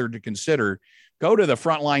bothered to consider, go to the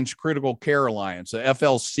Frontlines Critical Care Alliance, the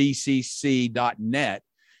flccc.net,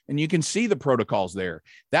 and you can see the protocols there.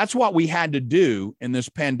 That's what we had to do in this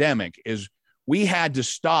pandemic, is we had to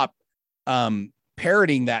stop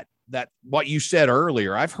parroting that what you said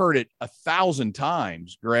earlier. I've heard it 1,000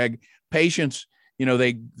 times, Greg. Patients,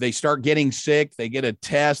 they start getting sick, they get a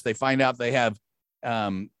test, they find out they have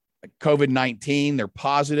COVID-19, they're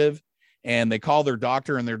positive, and they call their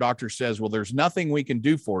doctor, and their doctor says, well, there's nothing we can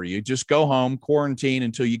do for you. Just go home, quarantine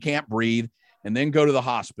until you can't breathe, and then go to the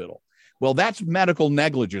hospital. Well, that's medical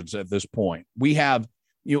negligence at this point. We have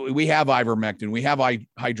ivermectin, we have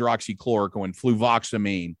hydroxychloroquine,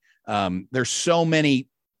 fluvoxamine. There's so many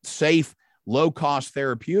safe, low-cost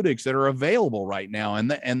therapeutics that are available right now,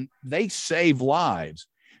 and they save lives.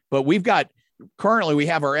 But currently we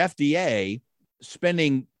have our FDA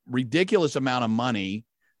spending ridiculous amount of money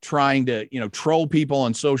trying to, troll people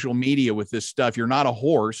on social media with this stuff. You're not a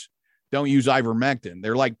horse. Don't use ivermectin.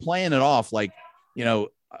 They're like playing it off like,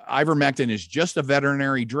 ivermectin is just a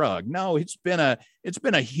veterinary drug. No, it's been a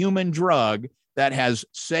human drug that has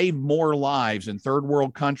saved more lives in third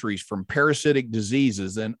world countries from parasitic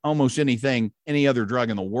diseases than almost any other drug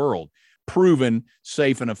in the world. Proven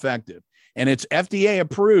safe and effective. And it's FDA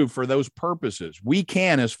approved for those purposes. We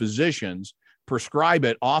can, as physicians, prescribe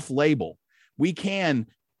it off label. We can,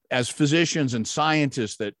 as physicians and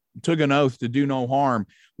scientists that took an oath to do no harm,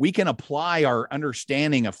 we can apply our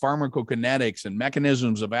understanding of pharmacokinetics and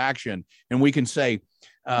mechanisms of action. And we can say,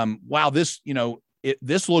 wow, this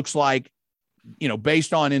looks like,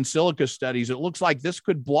 based on in silico studies, it looks like this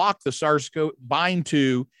could block the bind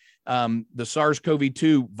to the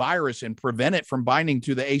SARS-CoV-2 virus and prevent it from binding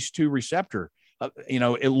to the ACE2 receptor.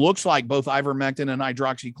 It looks like both ivermectin and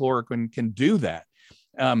hydroxychloroquine can do that.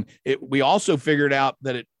 We also figured out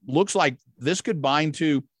that it looks like this could bind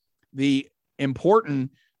to the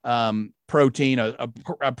important protein,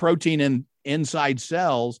 a protein inside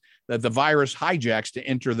cells that the virus hijacks to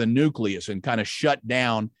enter the nucleus and kind of shut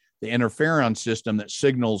down the interferon system that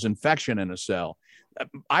signals infection in a cell.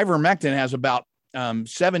 Ivermectin has about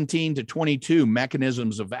 17 to 22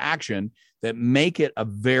 mechanisms of action that make it a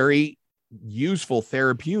very useful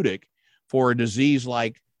therapeutic for a disease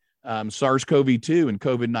like SARS-CoV-2 and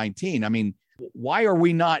COVID-19. I mean, why are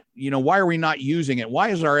we not using it? Why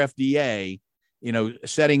is our FDA,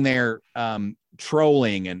 sitting there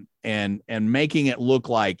trolling and making it look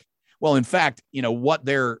like, well, in fact, what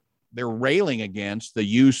they're railing against, the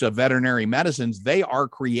use of veterinary medicines they are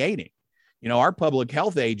creating. Our public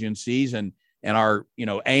health agencies and our,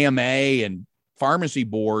 AMA and pharmacy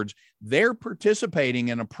boards, they're participating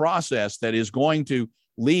in a process that is going to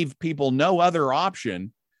leave people no other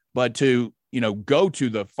option but to, go to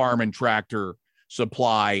the farm and tractor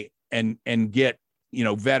supply and get,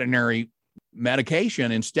 veterinary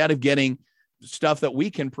medication instead of getting stuff that we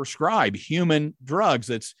can prescribe, human drugs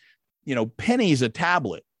that's, pennies a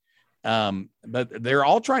tablet. But they're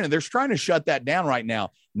trying to shut that down right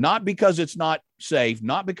now, not because it's not safe,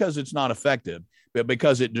 not because it's not effective, but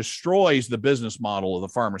because it destroys the business model of the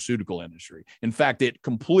pharmaceutical industry. In fact, it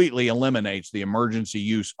completely eliminates the emergency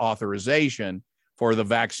use authorization for the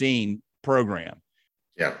vaccine program.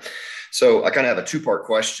 Yeah. So I kind of have a two-part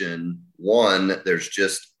question. One, there's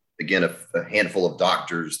just, again, a handful of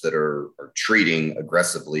doctors that are treating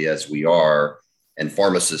aggressively as we are, and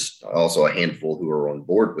pharmacists, also a handful who are on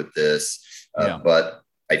board with this. But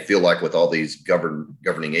I feel like with all these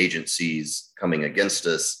governing agencies coming against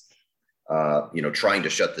us, trying to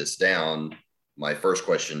shut this down, my first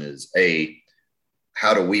question is,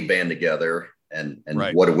 how do we band together and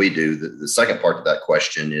right. What do we do? The second part of that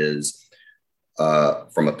question is,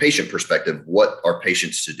 from a patient perspective, what are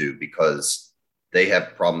patients to do? Because they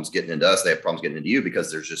have problems getting into us. They have problems getting into you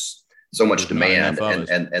because there's just so much demand,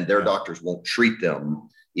 and their doctors won't treat them,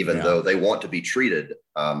 even though they want to be treated.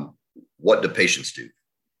 What do patients do?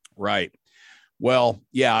 Right. Well,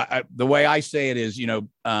 the way I say it is,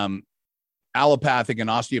 allopathic and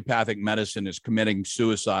osteopathic medicine is committing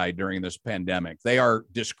suicide during this pandemic. They are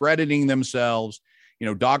discrediting themselves.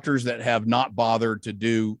 Doctors that have not bothered to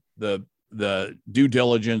do the the due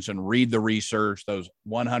diligence and read the research, those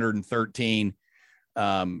 113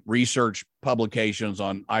 research publications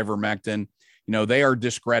on ivermectin, they are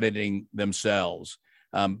discrediting themselves.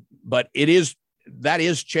 But that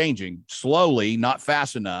is changing slowly, not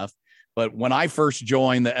fast enough. But when I first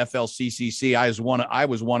joined the FLCCC, I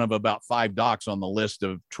was one of about 5 docs on the list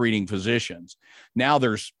of treating physicians. Now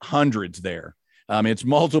there's hundreds there. It's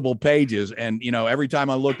multiple pages. And, every time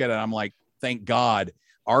I look at it, I'm like, thank God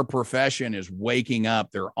our profession is waking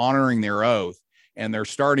up. They're honoring their oath, and they're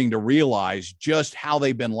starting to realize just how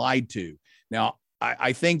they've been lied to. Now,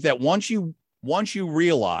 I think that once you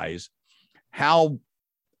realize how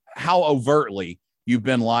overtly you've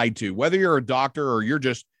been lied to, whether you're a doctor or you're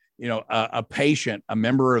just, a patient, a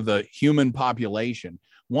member of the human population,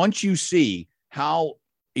 once you see how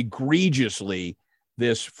egregiously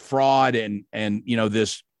this fraud and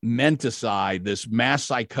this menticide, this mass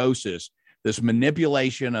psychosis, this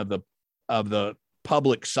manipulation of the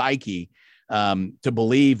public psyche, to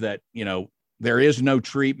believe that, there is no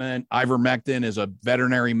treatment. Ivermectin is a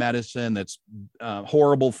veterinary medicine that's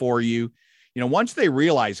horrible for you. Once they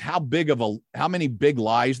realize how many big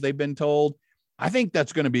lies they've been told, I think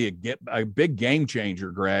that's going to be a big game changer,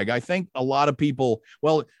 Greg. I think a lot of people,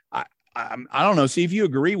 I don't know, see if you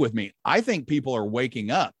agree with me. I think people are waking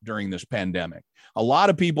up during this pandemic. A lot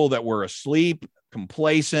of people that were asleep,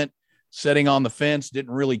 complacent, sitting on the fence,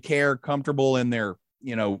 didn't really care, comfortable in their,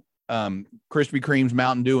 Krispy Kreme's,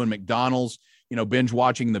 Mountain Dew, and McDonald's, binge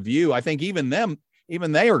watching The View. I think even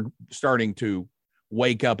they are starting to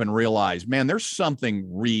wake up and realize, man, there's something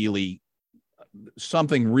really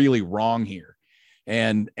wrong here.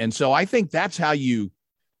 And so I think that's how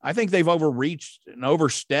I think they've overreached and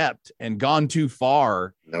overstepped and gone too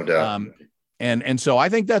far. No doubt. And so I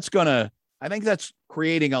think that's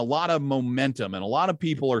creating a lot of momentum. And a lot of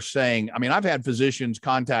people are saying, I've had physicians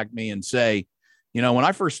contact me and say, when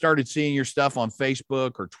I first started seeing your stuff on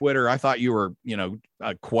Facebook or Twitter, I thought you were,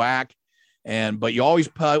 a quack. But you always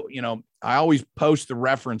I always post the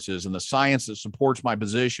references and the science that supports my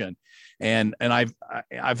position. And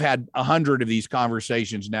I've had 100 of these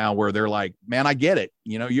conversations now where they're like, man, I get it.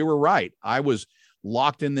 You were right. I was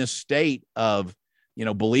locked in this state of,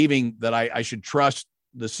 believing that I should trust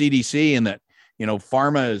the CDC and that,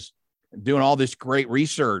 pharma is doing all this great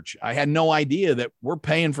research. I had no idea that we're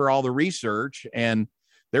paying for all the research and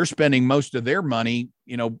they're spending most of their money,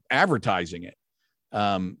 advertising it.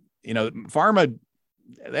 Pharma,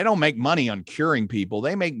 they don't make money on curing people.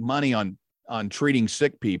 They make money on treating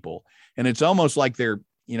sick people. And it's almost like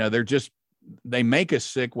they make us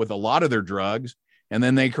sick with a lot of their drugs, and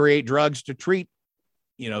then they create drugs to treat,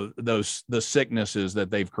 the sicknesses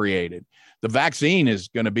that they've created. The vaccine is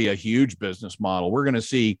going to be a huge business model. We're going to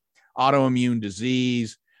see autoimmune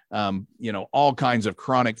disease, all kinds of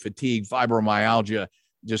chronic fatigue, fibromyalgia,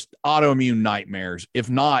 just autoimmune nightmares. If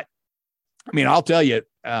not, I'll tell you,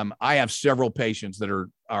 I have several patients that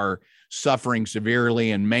are suffering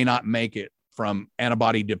severely and may not make it from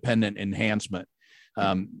antibody dependent enhancement.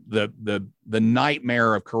 The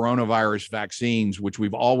nightmare of coronavirus vaccines, which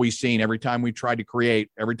we've always seen every time they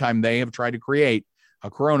have tried to create a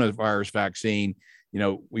coronavirus vaccine,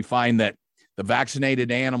 we find that the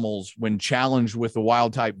vaccinated animals, when challenged with the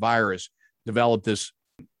wild type virus, develop this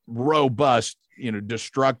robust,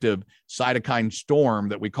 destructive cytokine storm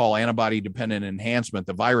that we call antibody dependent enhancement.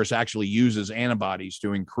 The virus actually uses antibodies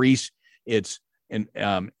to increase its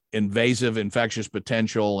invasive infectious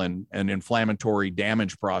potential and inflammatory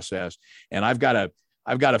damage process. And I've got a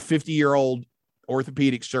 50-year-old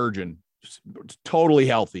orthopedic surgeon, totally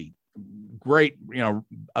healthy, great,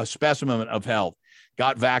 a specimen of health,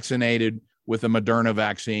 got vaccinated with the Moderna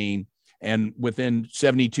vaccine. And within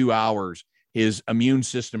 72 hours, his immune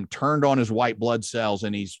system turned on his white blood cells,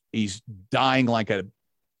 and he's dying like an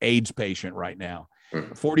AIDS patient right now. A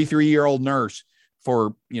 43-year-old nurse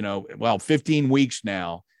for 15 weeks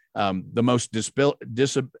now, the most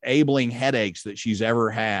disabling headaches that she's ever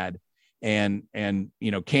had, and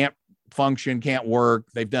can't function, can't work.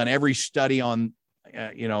 They've done every study on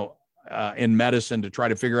in medicine to try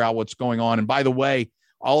to figure out what's going on. And by the way,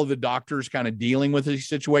 all of the doctors kind of dealing with the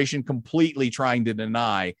situation, completely trying to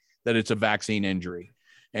deny that it's a vaccine injury.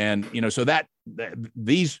 And, so that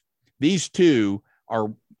these two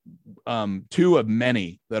are two of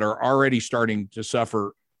many that are already starting to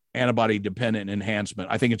suffer antibody dependent enhancement.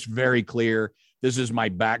 I think it's very clear. This is my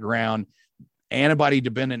background. Antibody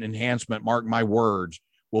dependent enhancement, mark my words,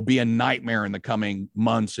 will be a nightmare in the coming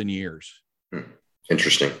months and years.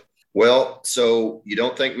 Interesting. Well, so you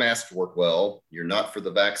don't think masks work well. You're not for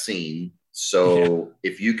the vaccine. So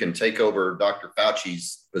if you can take over Dr.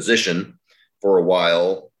 Fauci's position for a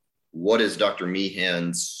while, what is Dr.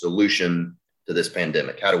 Meehan's solution to this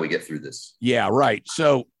pandemic? How do we get through this? Yeah, right.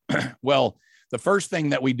 So, well, the first thing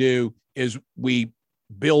that we do is we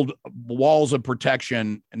build walls of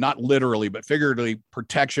protection, not literally, but figuratively,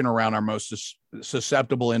 protection around our most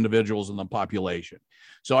susceptible individuals in the population.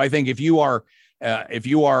 So I think if you are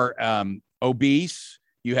obese,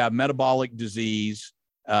 you have metabolic disease,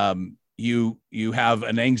 you have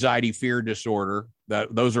an anxiety fear disorder.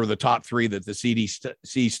 Those are the top three that the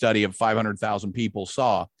CDC study of 500,000 people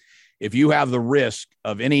saw. If you have the risk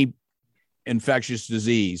of any infectious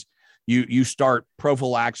disease, you start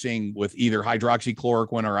prophylaxing with either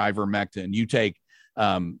hydroxychloroquine or ivermectin. You take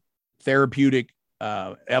therapeutic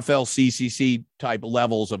FLCCC type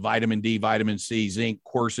levels of vitamin D, vitamin C, zinc,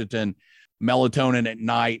 quercetin, melatonin at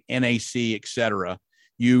night, NAC, et cetera.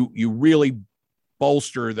 You really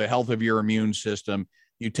bolster the health of your immune system.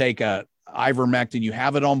 You take a ivermectin, you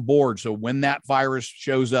have it on board. So when that virus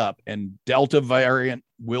shows up, and Delta variant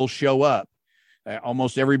will show up,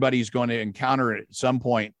 almost everybody's going to encounter it at some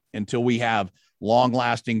point until we have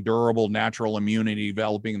long-lasting, durable, natural immunity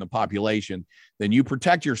developing in the population. Then you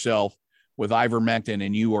protect yourself with ivermectin,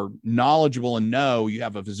 and you are knowledgeable and know you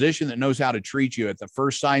have a physician that knows how to treat you. At the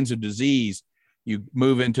first signs of disease, you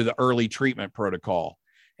move into the early treatment protocol,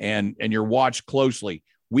 and you're watched closely.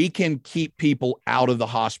 We can keep people out of the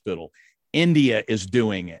hospital. India is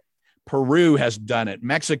doing it. Peru has done it.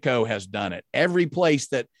 Mexico has done it. Every place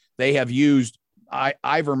that they have used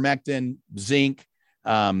ivermectin, zinc,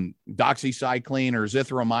 doxycycline or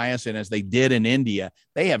azithromycin, as they did in India,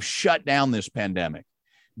 they have shut down this pandemic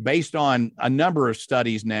based on a number of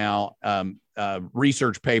studies now,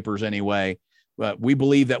 research papers anyway. But we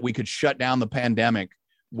believe that we could shut down the pandemic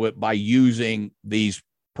by using these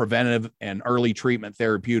preventative and early treatment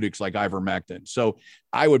therapeutics like ivermectin. So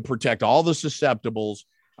I would protect all the susceptibles.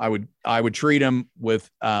 I would treat them with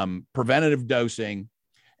preventative dosing,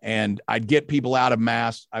 and I'd get people out of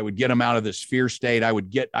masks. I would get them out of this fear state. I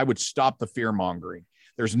would stop the fear mongering.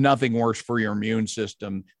 There's nothing worse for your immune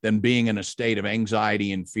system than being in a state of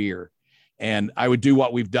anxiety and fear. And I would do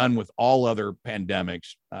what we've done with all other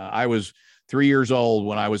pandemics. I was 3 years old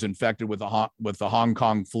when I was infected with the Hong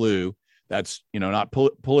Kong flu. That's, not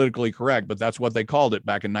politically correct, but that's what they called it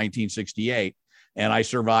back in 1968. And I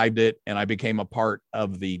survived it, and I became a part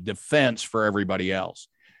of the defense for everybody else.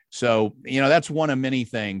 So, that's one of many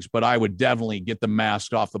things, but I would definitely get the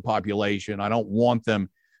mask off the population. I don't want them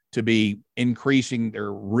to be increasing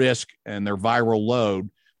their risk and their viral load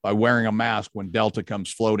by wearing a mask when Delta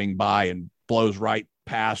comes floating by and blows right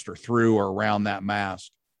past or through or around that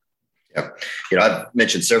mask. Yeah. I've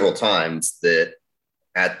mentioned several times that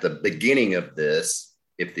at the beginning of this,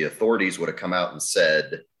 if the authorities would have come out and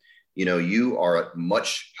said, you are at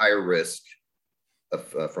much higher risk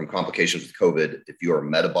from complications with COVID if you are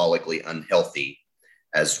metabolically unhealthy,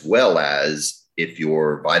 as well as if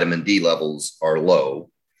your vitamin D levels are low.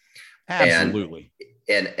 Absolutely.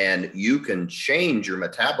 And you can change your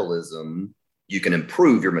metabolism. You can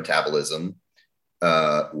improve your metabolism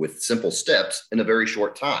with simple steps in a very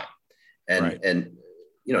short time. And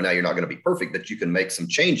now you're not going to be perfect, but you can make some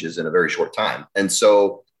changes in a very short time. And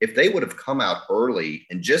so if they would have come out early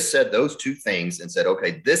and just said those two things and said,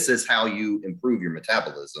 okay, this is how you improve your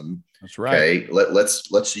metabolism. That's right. Okay,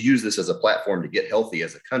 let's use this as a platform to get healthy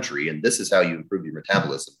as a country. And this is how you improve your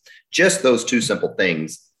metabolism. Just those two simple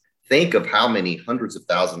things. Think of how many hundreds of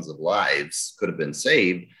thousands of lives could have been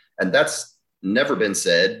saved. And that's never been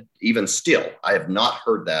said. Even still, I have not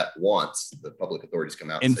heard that once the public authorities come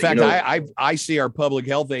out. In fact, I see our public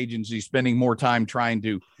health agency spending more time trying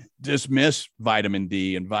to dismiss vitamin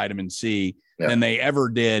D and vitamin C than they ever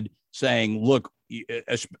did saying, look,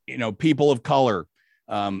 people of color,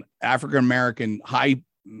 African-American, high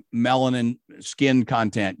melanin skin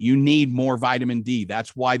content, you need more vitamin D.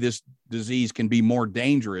 That's why this disease can be more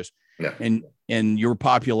dangerous in your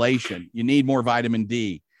population. You need more vitamin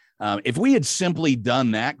D. If we had simply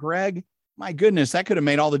done that, Greg, my goodness, that could have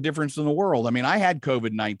made all the difference in the world. I mean, I had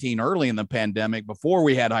COVID-19 early in the pandemic before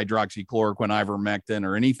we had hydroxychloroquine, ivermectin,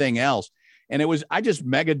 or anything else. And I just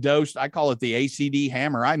mega dosed. I call it the ACD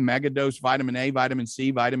hammer. I mega dosed vitamin A, vitamin C,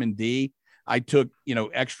 vitamin D. I took,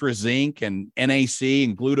 extra zinc and NAC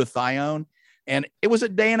and glutathione. And it was a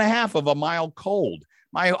day and a half of a mild cold.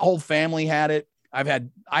 My whole family had it. I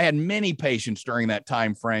had many patients during that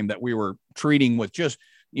time frame that we were treating with just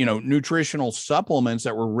nutritional supplements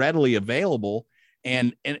that were readily available.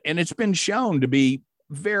 And it's been shown to be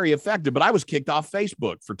very effective, but I was kicked off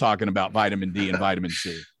Facebook for talking about vitamin D and vitamin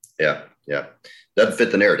C. Yeah. Doesn't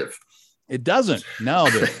fit the narrative. It doesn't. No,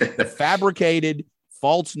 the fabricated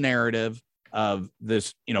false narrative of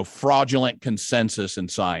this, fraudulent consensus in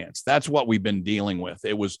science. That's what we've been dealing with.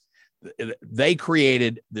 They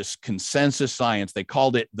created this consensus science. They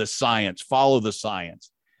called it the science, follow the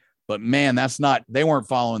science. But man, they weren't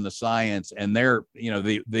following the science, and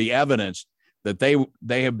the evidence that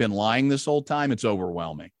they have been lying this whole time, it's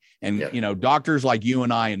overwhelming. And, doctors like you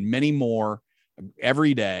and I and many more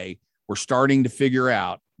every day, we're starting to figure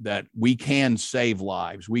out that we can save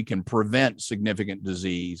lives. We can prevent significant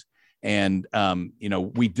disease. And,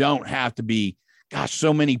 we don't have to be,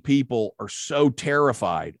 so many people are so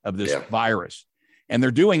terrified of this virus, and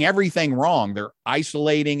they're doing everything wrong. They're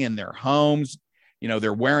isolating in their homes.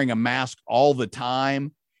 They're wearing a mask all the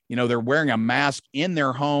time. They're wearing a mask in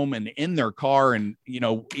their home and in their car. And,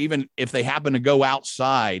 even if they happen to go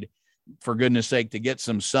outside, for goodness sake, to get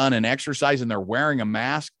some sun and exercise, and they're wearing a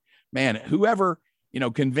mask, man, whoever,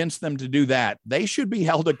 convinced them to do that, they should be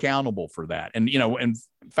held accountable for that. And, and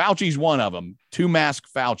Fauci's one of them, 2-mask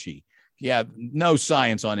Fauci. Yeah, no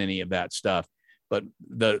science on any of that stuff. But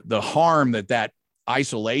the harm that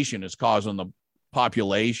isolation is causing the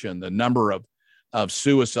population, the number of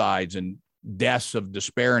suicides and deaths of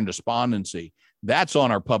despair and despondency, that's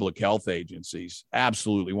on our public health agencies.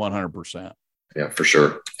 Absolutely, 100%. Yeah, for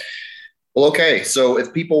sure. Well, okay. So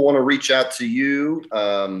if people want to reach out to you,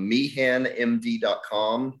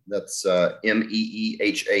 meehanmd.com. That's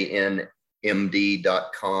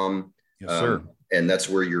meehanmd.com. Yes, sir. And that's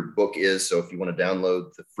where your book is. So if you want to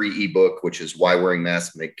download the free ebook, which is Why Wearing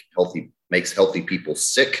Masks Makes Healthy People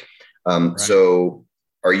Sick. Right. So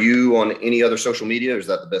are you on any other social media, or is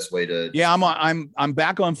that the best way to? Yeah, I'm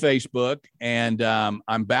back on Facebook, and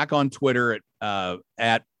I'm back on Twitter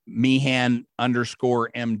at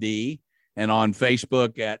Meehan_MD. And on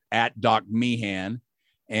Facebook at Doc Meehan.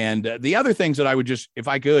 And the other things that I would just, if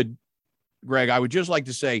I could, Greg, I would just like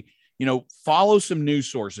to say, follow some news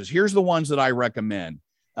sources. Here's the ones that I recommend,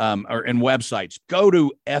 and websites. Go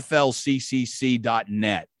to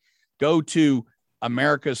flccc.net. Go to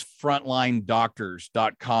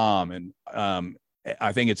americasfrontlinedoctors.com. And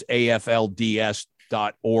I think it's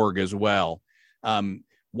aflds.org as well.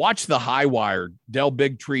 Watch The High Wire, Del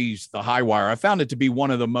Bigtree's The High Wire. I found it to be one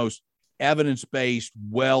of the most evidence-based,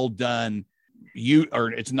 well done. They're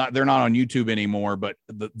not on YouTube anymore, but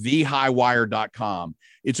thehighwire.com.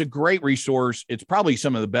 It's a great resource. It's probably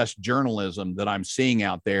some of the best journalism that I'm seeing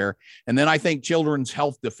out there. And then I think Children's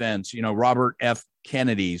Health Defense, Robert F.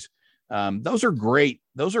 Kennedy's, those are great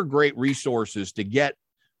resources to get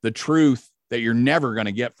the truth that you're never going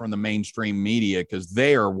to get from the mainstream media, because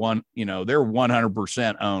they are they're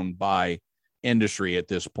 100% owned by industry at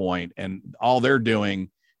this point. And all they're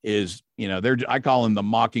doing is, I call them the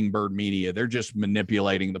mockingbird media. They're just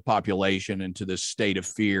manipulating the population into this state of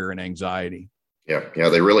fear and anxiety. Yeah,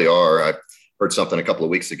 they really are. I heard something a couple of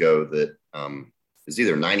weeks ago that is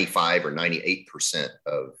either 95 or 98%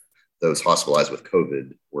 of those hospitalized with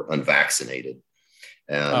COVID were unvaccinated.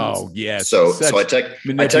 And yes. So I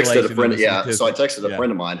texted a friend. Yeah. So I texted a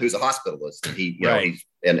friend of mine who's a hospitalist, and he,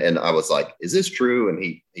 and I was like, "Is this true?" And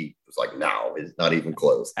he was like, "No, it's not even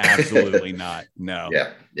close." Absolutely not. No.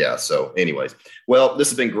 Yeah. So, anyways, well, this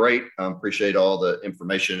has been great. Appreciate all the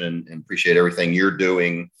information and appreciate everything you're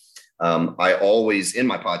doing. I always end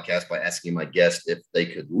my podcast by asking my guest if they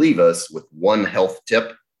could leave us with one health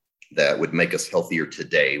tip that would make us healthier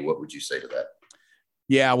today. What would you say to that?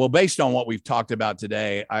 Yeah, well, based on what we've talked about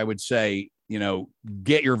today, I would say,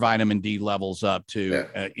 get your vitamin D levels up to,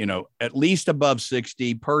 at least above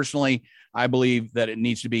 60. Personally, I believe that it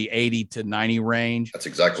needs to be 80 to 90 range. That's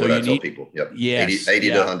exactly what I tell people. Yep. Yes, 80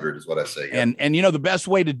 to 100 is what I say. Yep. And the best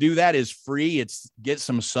way to do that is free. It's get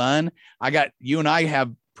some sun. You and I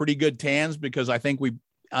have pretty good tans because I think we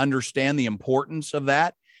understand the importance of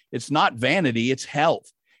that. It's not vanity, it's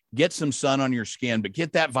health. Get some sun on your skin, but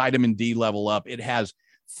get that vitamin D level up. It has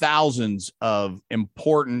thousands of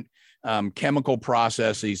important chemical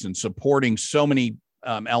processes and supporting so many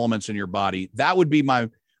elements in your body. That would be my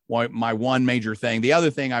one major thing. The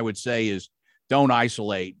other thing I would say is don't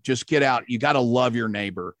isolate. Just get out. You got to love your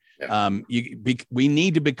neighbor. Yeah. We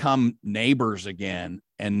need to become neighbors again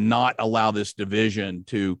and not allow this division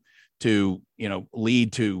to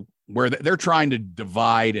lead to where they're trying to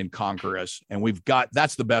divide and conquer us. And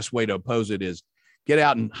that's the best way to oppose it is get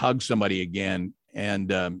out and hug somebody again. And,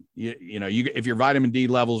 if your vitamin D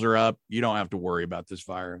levels are up, you don't have to worry about this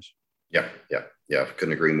virus. Yeah.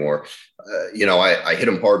 Couldn't agree more. I hit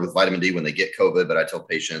them hard with vitamin D when they get COVID, but I tell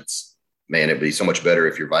patients, man, it'd be so much better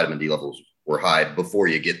if your vitamin D levels were high before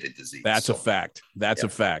you get the disease. That's a fact. That's a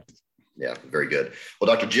fact. Yeah, very good.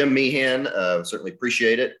 Well, Dr. Jim Meehan, certainly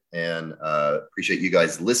appreciate it, and appreciate you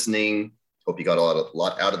guys listening Hope you got a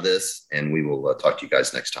lot out of this, and we will talk to you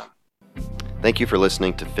guys next time. Thank you for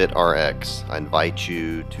listening to FitRx. I invite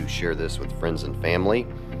you to share this with friends and family.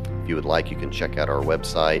 If you would like, you can check out our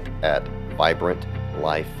website at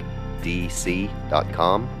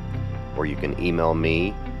vibrantlifedc.com, or you can email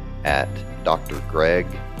me at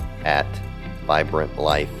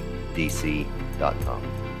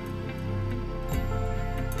drgreg@vibrantlifedc.com.